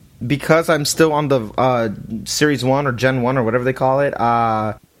Pro, because I'm still on the Series 1 or Gen 1 or whatever they call it,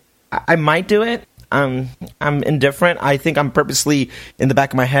 I might do it. I'm indifferent. I think I'm purposely in the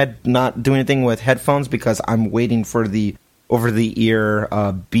back of my head not doing anything with headphones because I'm waiting for the over-the-ear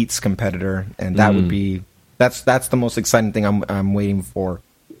Beats competitor, and that would be that's the most exciting thing I'm waiting for.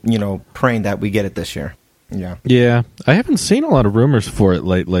 Praying that we get it this year. Yeah. I haven't seen a lot of rumors for it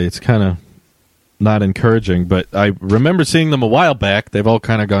lately. It's kind of not encouraging, but I remember seeing them a while back. They've all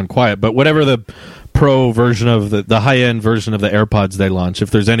kind of gone quiet. But whatever the Pro version of the high-end version of the AirPods they launch,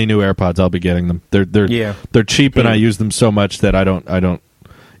 if there's any new AirPods, I'll be getting them. They're cheap, and I use them so much that I don't.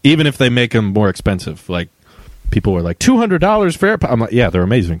 Even if they make them more expensive, like people were like $200 for AirPods. I'm like, yeah, they're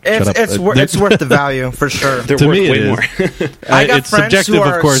amazing. It's worth the value for sure. They're to worth me, way more. It's subjective,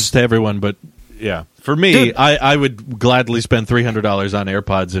 of course, to everyone, but yeah, for me, I would gladly spend $300 on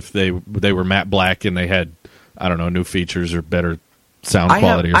AirPods if they were matte black and they had, I don't know, new features or better sound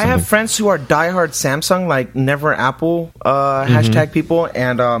quality or something. I have friends who are diehard Samsung, like never Apple hashtag people,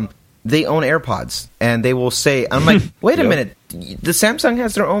 and they own AirPods, and they will say, I'm like, wait a minute, the Samsung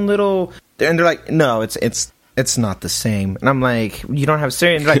has their own little, and they're like, no, it's not the same. And I'm like, you don't have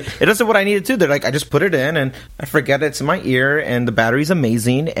Siri. And they're like, it doesn't what I needed to. They're like, I just put it in and I forget it's in my ear and the battery's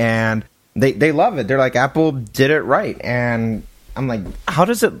amazing and they love it. They're like, Apple did it right. And I'm like, how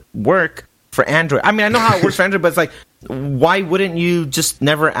does it work for Android? I mean, I know how it works for Android, but it's like, why wouldn't you just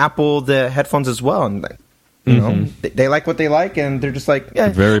never Apple the headphones as well? And like, You know, they like what they like, and they're just like, yeah.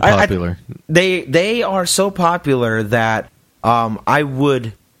 Very popular. They are so popular that I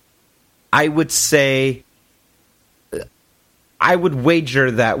would say, I would wager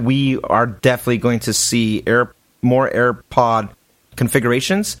that we are definitely going to see more AirPod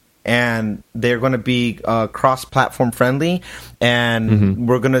configurations, and they're going to be cross-platform friendly, and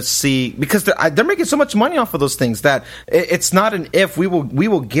we're going to see, because they're making so much money off of those things that it's not an if. We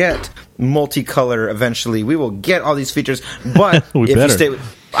will get multicolor eventually. We will get all these features, but if you stay,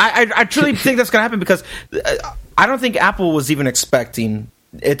 I truly think that's going to happen, because I don't think Apple was even expecting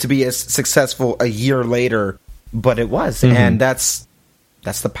it to be as successful a year later, but it was, and that's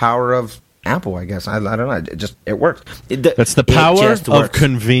the power of Apple, I guess. I don't know. It works. That's the power of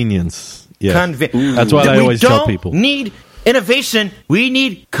convenience. Yeah. That's what I always tell people. We don't need innovation. We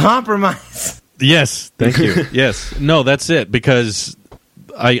need compromise. Yes. Thank you. Yes. No, that's it. Because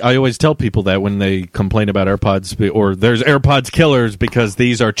I always tell people that when they complain about AirPods, or there's AirPods killers because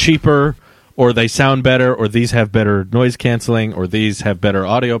these are cheaper, or they sound better, or these have better noise canceling, or these have better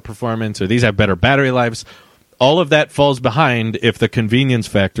audio performance, or these have better battery lives. All of that falls behind if the convenience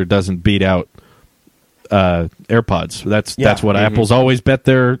factor doesn't beat out AirPods. That's what Apple's always bet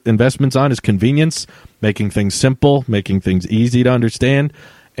their investments on, is convenience, making things simple, making things easy to understand.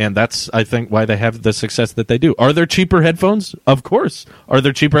 And that's, I think, why they have the success that they do. Are there cheaper headphones? Of course. Are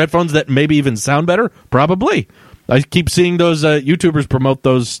there cheaper headphones that maybe even sound better? Probably. I keep seeing those YouTubers promote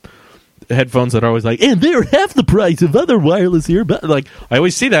those headphones that are always like, and they're half the price of other wireless earbuds. Like, I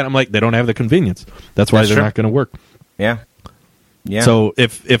always see that. I'm like, they don't have the convenience. That's why they're not going to work. Yeah. Yeah. So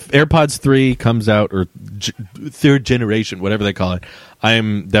if AirPods 3 comes out, or third generation, whatever they call it,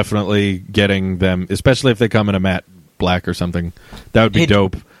 I'm definitely getting them, especially if they come in a matte black or something. That would be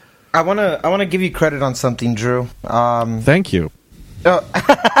dope. I want to give you credit on something, Drew. Thank you. I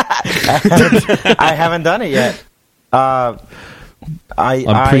haven't done it yet.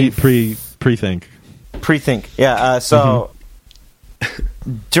 Pre-think. Yeah. So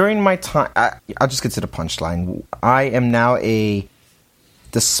during my time, I'll just get to the punchline. I am now a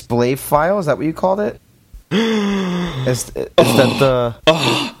display file. Is that what you called it? Is that the?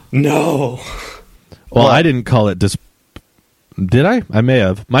 Oh no! Well, I didn't call it Did I? I may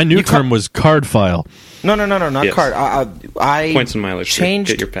have. My new term was card file. No, not card. I points and mileage.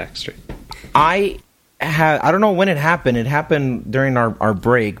 Changed. Get your pack straight. I don't know when it happened. It happened during our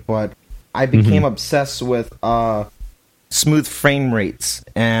break, but I became obsessed with smooth frame rates,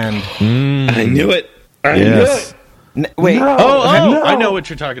 and I knew it. I knew it. Wait. No. I know what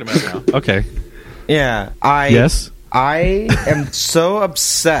you're talking about now. Okay. Yeah. I am so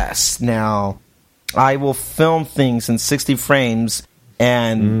obsessed now. I will film things in 60 frames,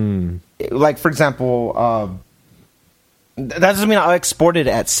 and like, for example, that doesn't mean I'll export it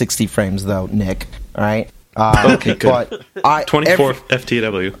at 60 frames, though, Nick. All right. Okay, good. But 24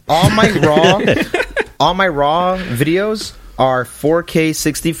 FTW. All my raw videos are 4K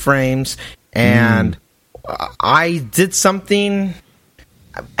 60 frames, and I did something,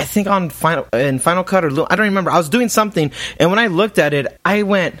 I think in Final Cut, or I don't remember. I was doing something, and when I looked at it, I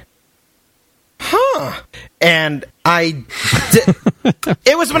went, huh. And I did.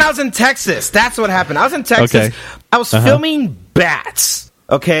 It was when I was in Texas. That's what happened. I was in Texas. Okay. I was filming bats.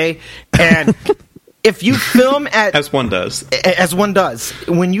 Okay. And if you film at as one does,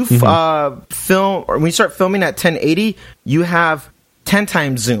 when you film, or when you start filming at 1080, you have 10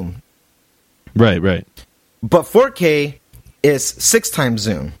 times zoom. Right. But 4K is 6 times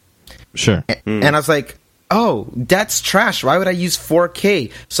zoom. Sure. And I was like, oh, that's trash. Why would I use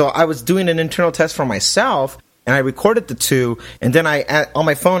 4K? So I was doing an internal test for myself, and I recorded the two, and then on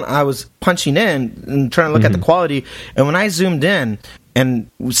my phone, I was punching in and trying to look at the quality, and when I zoomed in, and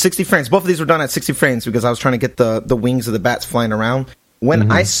 60 frames, both of these were done at 60 frames because I was trying to get the wings of the bats flying around.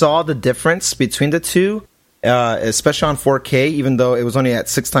 When I saw the difference between the two, especially on 4K, even though it was only at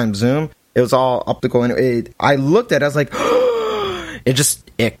 6 times zoom, it was all optical, and I looked at it, I was like,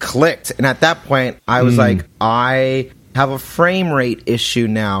 it clicked. And at that point, I was like, I have a frame rate issue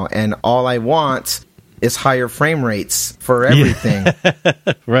now, and all I want is higher frame rates for everything.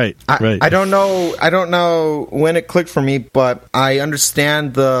 Right. I don't know when it clicked for me, but I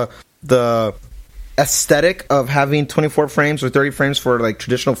understand the aesthetic of having 24 frames or 30 frames for like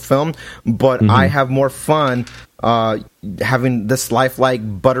traditional film, but I have more fun having this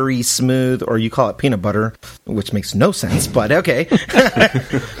lifelike, buttery smooth, or you call it peanut butter, which makes no sense, but okay.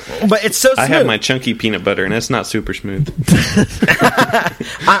 But it's so smooth. I have my chunky peanut butter, and it's not super smooth.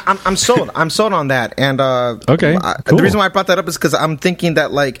 I'm sold. I'm sold on that. And okay, cool. The reason why I brought that up is because I'm thinking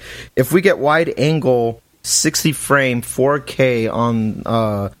that, like, if we get wide angle 60 frame 4K on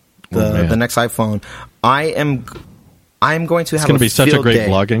the next iPhone, I'm going to have It's going to be such a field great day.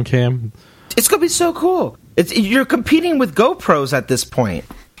 vlogging cam. It's going to be so cool. You're competing with GoPros at this point.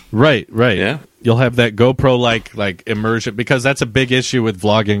 Right. Yeah. You'll have that GoPro like immersion, because that's a big issue with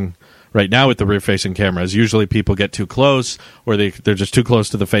vlogging right now with the rear-facing cameras. Usually people get too close, or they're just too close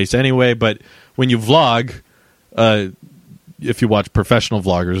to the face anyway. But when you vlog, if you watch professional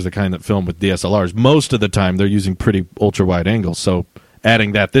vloggers, the kind that film with DSLRs, most of the time they're using pretty ultra-wide angles. So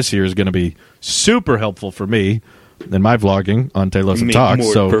adding that this year is going to be super helpful for me in my vlogging on Taylor's Make Talk.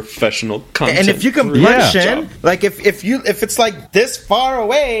 more So professional content. And if you can punch in, like if it's like this far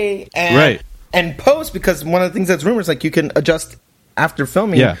away and post, because one of the things that's rumored is like you can adjust after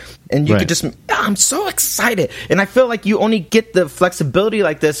filming, and you could just. I'm so excited, and I feel like you only get the flexibility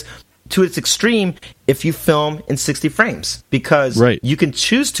like this to its extreme if you film in 60 frames, because you can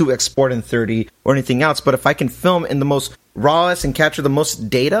choose to export in 30 or anything else. But if I can film in the most rawest and capture the most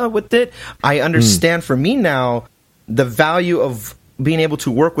data with it, I understand for me now the value of being able to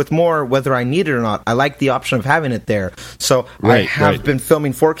work with more, whether I need it or not. I like the option of having it there. So I have been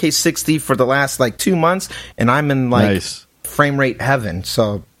filming 4K 60 for the last 2 months, and I'm in frame rate heaven.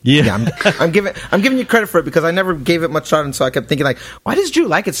 So I'm giving you credit for it, because I never gave it much thought, and so I kept thinking why does Drew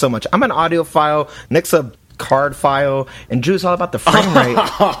like it so much? I'm an audiophile, Nick's a card file, and Drew's all about the frame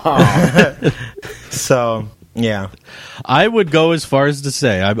rate. So yeah, I would go as far as to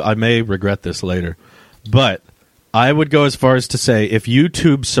say, I may regret this later, but I would go as far as to say if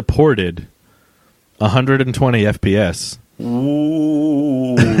YouTube supported 120 FPS,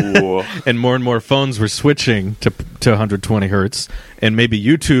 and more phones were switching to 120 hertz, and maybe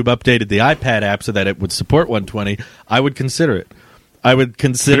YouTube updated the iPad app so that it would support 120, I would consider it. I would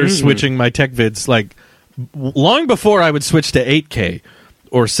consider switching my tech vids long before I would switch to 8K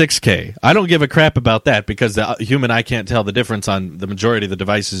or 6K. I don't give a crap about that, because the human eye can't tell the difference on the majority of the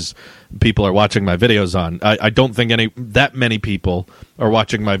devices people are watching my videos on. I don't think that many people are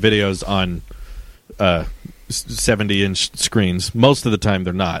watching my videos on 70-inch screens. Most of the time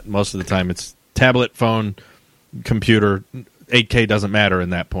they're not. Most of the time it's tablet, phone, computer. 8K doesn't matter in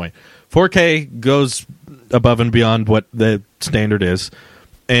that point. 4K goes above and beyond what the standard is.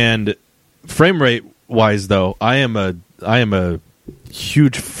 And frame rate wise, though, I am a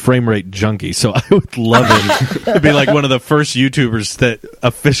huge frame rate junkie, so I would love it to be like one of the first YouTubers that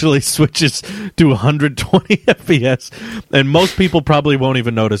officially switches to 120 FPS, and most people probably won't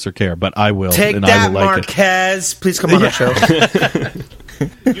even notice or care, but I will. Take and that, I will like Marquez. Please come on our show.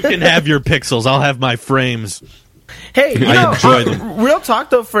 You can have your pixels. I'll have my frames. Hey, I enjoy them. Real talk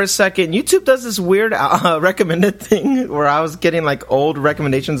though, for a second, YouTube does this weird recommended thing where I was getting old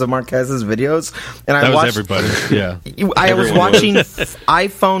recommendations of Marquez's videos, and I watched everybody. Yeah, I was watching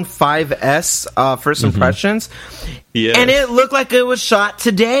iPhone 5S first impressions, and it looked like it was shot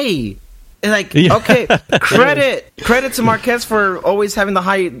today. Okay, credit to Marquez for always having the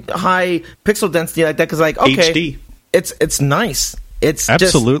high pixel density like that, because HD. it's nice. It's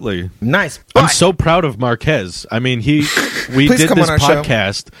absolutely just nice. I'm so proud of Marquez. I mean, we did this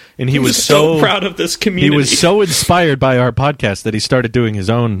podcast, and he was so proud of this community. He was so inspired by our podcast that he started doing his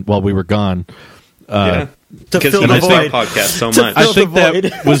own while we were gone. To fill the void. Podcast so much. I think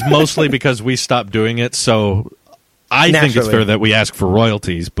that was mostly because we stopped doing it. So I think it's fair that we ask for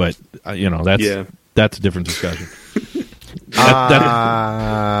royalties, but that's a different discussion.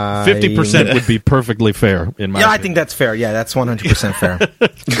 50% would be perfectly fair in my opinion. I think that's fair. Yeah, that's 100% fair.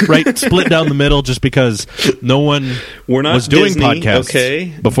 Right, split down the middle, just because no one was doing Disney,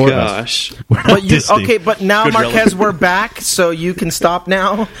 podcasts before us. We're not Disney. But now, Marquez, we're back, so you can stop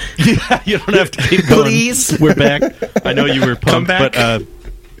now. Yeah, you don't have to keep going. Please. We're back. I know you were pumped, but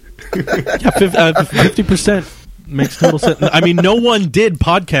 50% makes total sense. I mean, no one did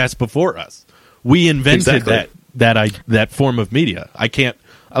podcasts before us. We invented that form of media. I can't.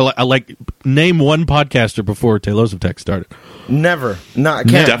 Name one podcaster before Taylors of Tech started. Never. No, I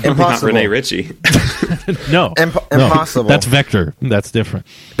can't. Definitely Impossible. not Renee Ritchie. No. Impossible. That's Vector. That's different.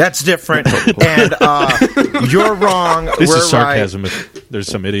 That's different. And you're wrong. This We're is sarcasm. Right. If there's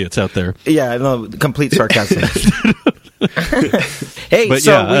some idiots out there. Yeah, no, complete sarcasm. Hey, but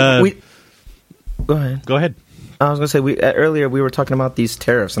so we go ahead. Go ahead. I was going to say, earlier we were talking about these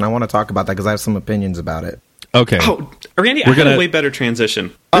tariffs, and I want to talk about that because I have some opinions about it. Okay. Oh, Randy, I had a way better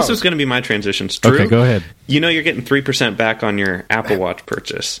transition. This was going to be my transition. Drew, okay, go ahead. You know you're getting 3% back on your Apple Watch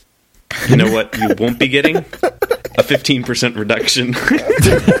purchase. You know what you won't be getting? A 15% reduction.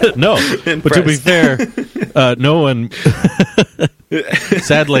 No, but to be fair, no one...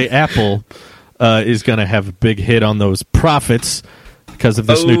 Sadly, Apple is going to have a big hit on those profits because of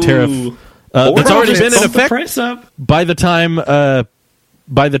this new tariff. That's already been in effect by the time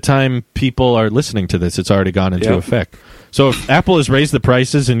by the time people are listening to this, it's already gone into effect. So if Apple has raised the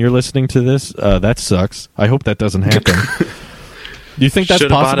prices and you're listening to this, that sucks. I hope that doesn't happen. Do you think that's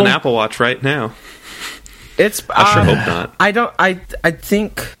Should have possible? bought an Apple Watch right now. It's. I sure hope not. I don't. I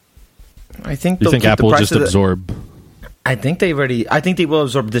think. I think. You think Apple will just absorb? I think they've already. I think they will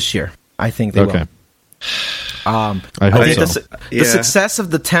absorb this year. I think they will. I hope so. The success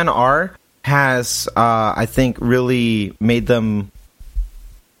of the 10R has, I think, really made them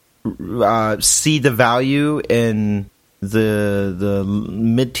see the value in the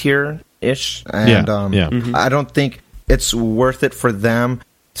mid tier ish, and I don't think it's worth it for them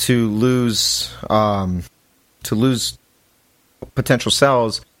to lose potential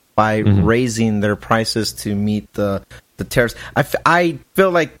sales by raising their prices to meet the tariffs. I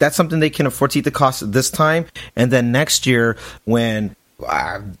feel like that's something they can afford to eat the cost this time, and then next year when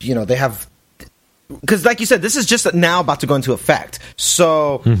they have, because like you said, this is just now about to go into effect.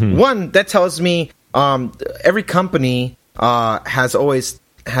 So one, that tells me every company has always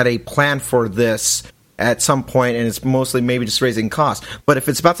had a plan for this at some point, and it's mostly maybe just raising costs. But if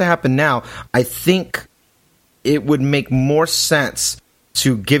it's about to happen now, I think it would make more sense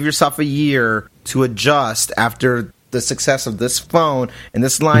to give yourself a year to adjust after the success of this phone and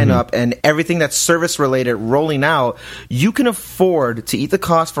this lineup and everything that's service related rolling out. You can afford to eat the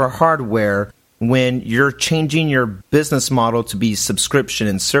cost for hardware when you're changing your business model to be subscription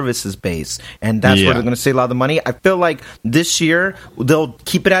and services based, and that's where they're going to save a lot of the money. I feel like this year they'll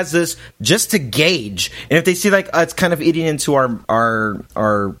keep it as this just to gauge, and if they see like it's kind of eating into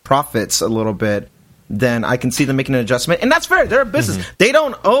our profits a little bit, then I can see them making an adjustment, and that's fair. They're a business; they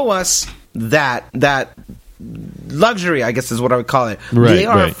don't owe us that luxury, I guess is what I would call it. Right, they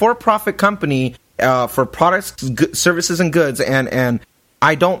are a for-profit company for products, services, and goods, and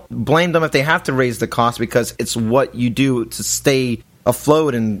I don't blame them if they have to raise the cost, because it's what you do to stay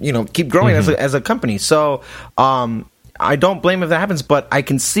afloat and keep growing as a company. So I don't blame if that happens, but I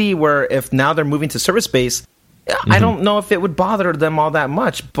can see where if now they're moving to service based, I don't know if it would bother them all that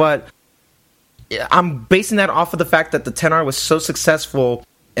much. But I'm basing that off of the fact that the 10R was so successful,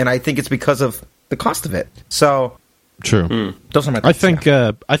 and I think it's because of the cost of it. So true. Those are my thoughts.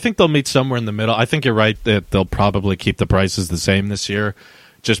 I think they'll meet somewhere in the middle. I think you're right that they'll probably keep the prices the same this year,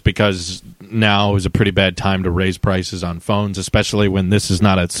 just because now is a pretty bad time to raise prices on phones, especially when this is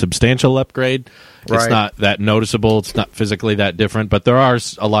not a substantial upgrade. It's not that noticeable. It's not physically that different. But there are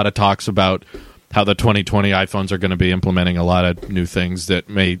a lot of talks about how the 2020 iPhones are going to be implementing a lot of new things that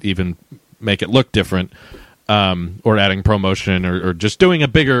may even make it look different. Or adding promotion, or just doing a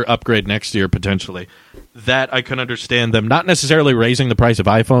bigger upgrade next year, potentially. That I can understand them not necessarily raising the price of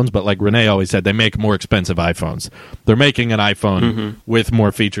iPhones, but like Renee always said, they make more expensive iPhones. They're making an iPhone with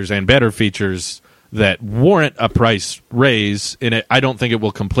more features and better features that warrant a price raise. In it, I don't think it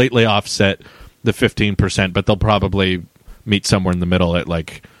will completely offset the 15%, but they'll probably meet somewhere in the middle at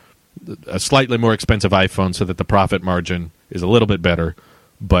like a slightly more expensive iPhone so that the profit margin is a little bit better.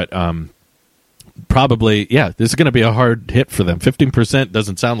 But probably, this is going to be a hard hit for them. 15%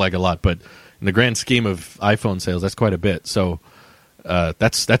 doesn't sound like a lot, but in the grand scheme of iPhone sales, that's quite a bit. So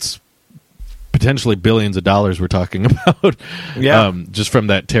that's potentially billions of dollars we're talking about, just from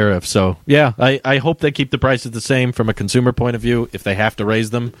that tariff. So I hope they keep the prices the same from a consumer point of view. If they have to raise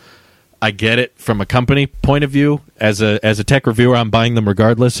them, I get it. From a company point of view, as a tech reviewer, I'm buying them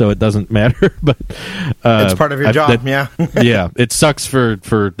regardless, so it doesn't matter. But it's part of your job. It sucks for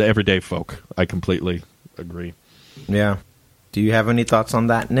the everyday folk. I completely agree. Yeah. Do you have any thoughts on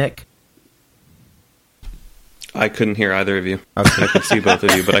that, Nick? I couldn't hear either of you. Okay. I could see both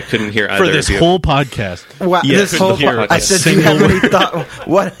of you, but I couldn't hear either of you. For this whole podcast. Well, this whole podcast. I said, do you have any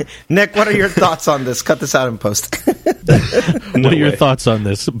thoughts? Nick, what are your thoughts on this? Cut this out in post. What are your thoughts on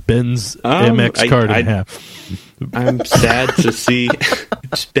this? Ben's MX card in half. I'm sad to see...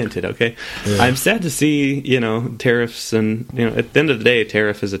 Just bent it, okay? Yeah. I'm sad to see, tariffs, and, at the end of the day,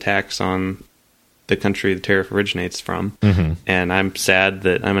 tariff is a tax on the country the tariff originates from. And I'm sad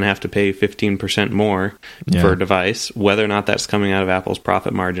that I'm going to have to pay 15% more for a device. Whether or not that's coming out of Apple's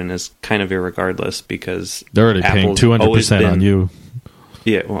profit margin is kind of irregardless, because they're already paying 200% on you.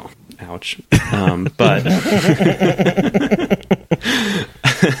 Yeah, well, ouch.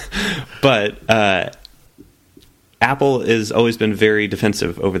 But Apple has always been very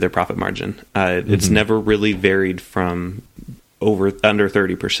defensive over their profit margin. It's never really varied from under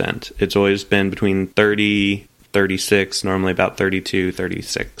 30%. It's always been between 30, 36, normally about 32,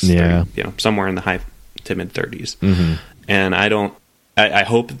 36, 30, somewhere in the high to mid 30s. And I I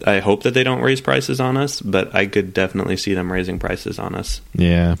hope that they don't raise prices on us, but I could definitely see them raising prices on us.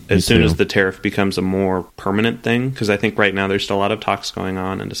 Yeah, as soon as the tariff becomes a more permanent thing, because I think right now there's still a lot of talks going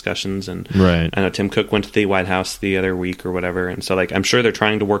on and discussions, and right. I know Tim Cook went to the White House the other week or whatever, and so like I'm sure they're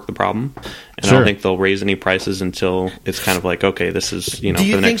trying to work the problem, and I don't think they'll raise any prices until it's kind of like, okay, this is Do you for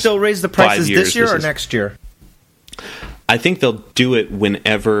the think next they'll raise the prices 5 years, this year or next year? I think they'll do it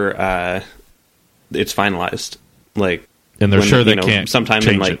whenever it's finalized, like. And they're sure they can't sometime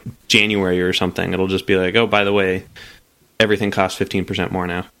change in like it. January or something. It'll just be like, oh, by the way, everything costs 15% more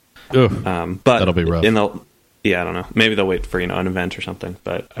now. Ugh, but that'll be rough. I don't know. Maybe they'll wait for an event or something.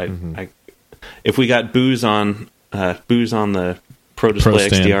 But if we got booze on the Pro Display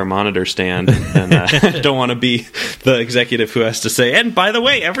XDR monitor stand, and I don't want to be the executive who has to say, and by the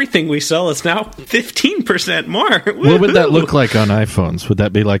way, everything we sell is now 15% more. What would that look like on iPhones? Would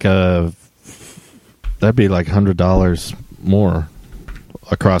that be like that'd be like $100 more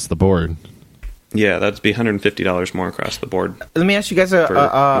across the board? Yeah, that'd be $150 more across the board. Let me ask you guys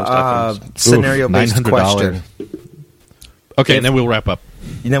a scenario-based question. Okay, and then we'll wrap up.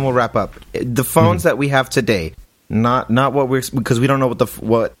 The phones that we have today, not what we're, because we don't know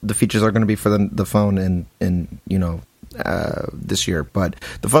what the features are going to be for the phone in this year, but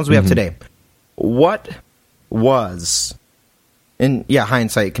the phones we have today, what was, and yeah,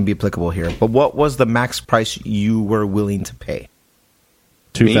 hindsight can be applicable here, but what was the max price you were willing to pay?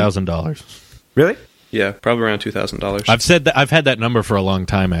 $2,000. Really? Yeah, probably around $2,000. I've said that. I've had that number for a long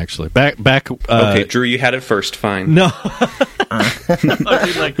time, actually. Back. Okay, Drew, you had it first. Fine. No.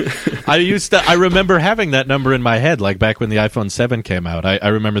 I remember having that number in my head, like back when the iPhone 7 came out. I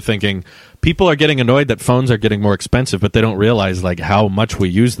remember thinking, people are getting annoyed that phones are getting more expensive, but they don't realize like how much we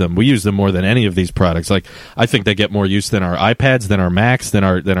use them. We use them more than any of these products. Like, I think they get more use than our iPads, than our Macs, than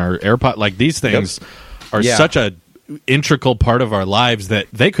our AirPods. Like, these things are such a integral part of our lives that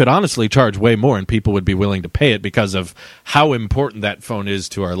they could honestly charge way more, and people would be willing to pay it because of how important that phone is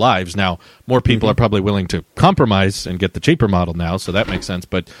to our lives. Now, more people are probably willing to compromise and get the cheaper model now, so that makes sense.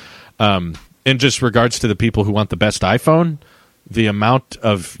 But in just regards to the people who want the best iPhone, the amount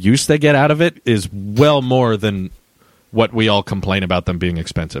of use they get out of it is well more than what we all complain about them being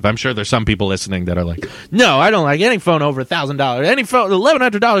expensive. I'm sure there's some people listening that are like, no, I don't like any phone over $1,000. Any phone,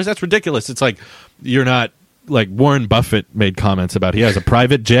 $1,100, that's ridiculous. It's like, you're not. Like Warren Buffett made comments about he has a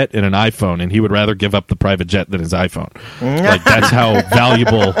private jet and an iPhone, and he would rather give up the private jet than his iPhone. Like, that's how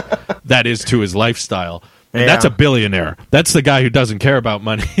valuable that is to his lifestyle. And that's a billionaire. That's the guy who doesn't care about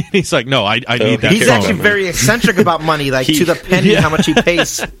money. He's like, no, I need that. He's actually very eccentric about money, like to the penny, how much he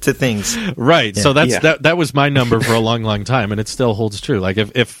pays to things. Right. Yeah. So that was my number for a long, long time, and it still holds true. Like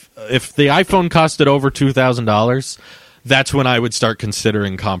if the iPhone costed over $2,000. That's when I would start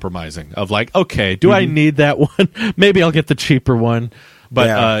considering compromising. Of like, okay, do I need that one? Maybe I'll get the cheaper one.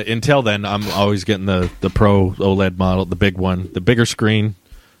 But until then, I'm always getting the Pro OLED model, the big one, the bigger screen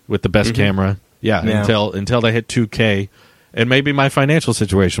with the best camera. Yeah, until they hit 2K. And maybe my financial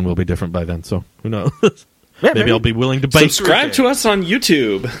situation will be different by then. So who knows? Maybe I'll be willing to buy. Subscribe to us on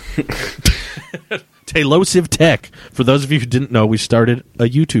YouTube. Tailosive Tech. For those of you who didn't know, we started a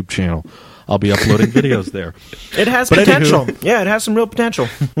YouTube channel. I'll be uploading videos there. It has potential. It has some real potential.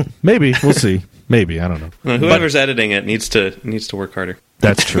 Maybe. We'll see. Maybe. I don't know. Well, whoever's editing it needs to work harder.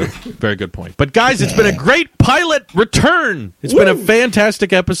 That's true. Very good point. But guys, it's been a great pilot return. It's been a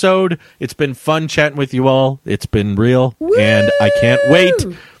fantastic episode. It's been fun chatting with you all. It's been real. Woo! And I can't wait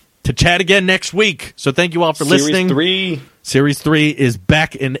to chat again next week. So thank you all for listening. Series 3 is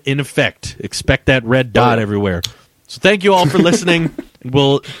back in effect. Expect that red dot everywhere. So thank you all for listening.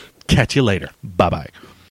 We'll catch you later. Bye-bye.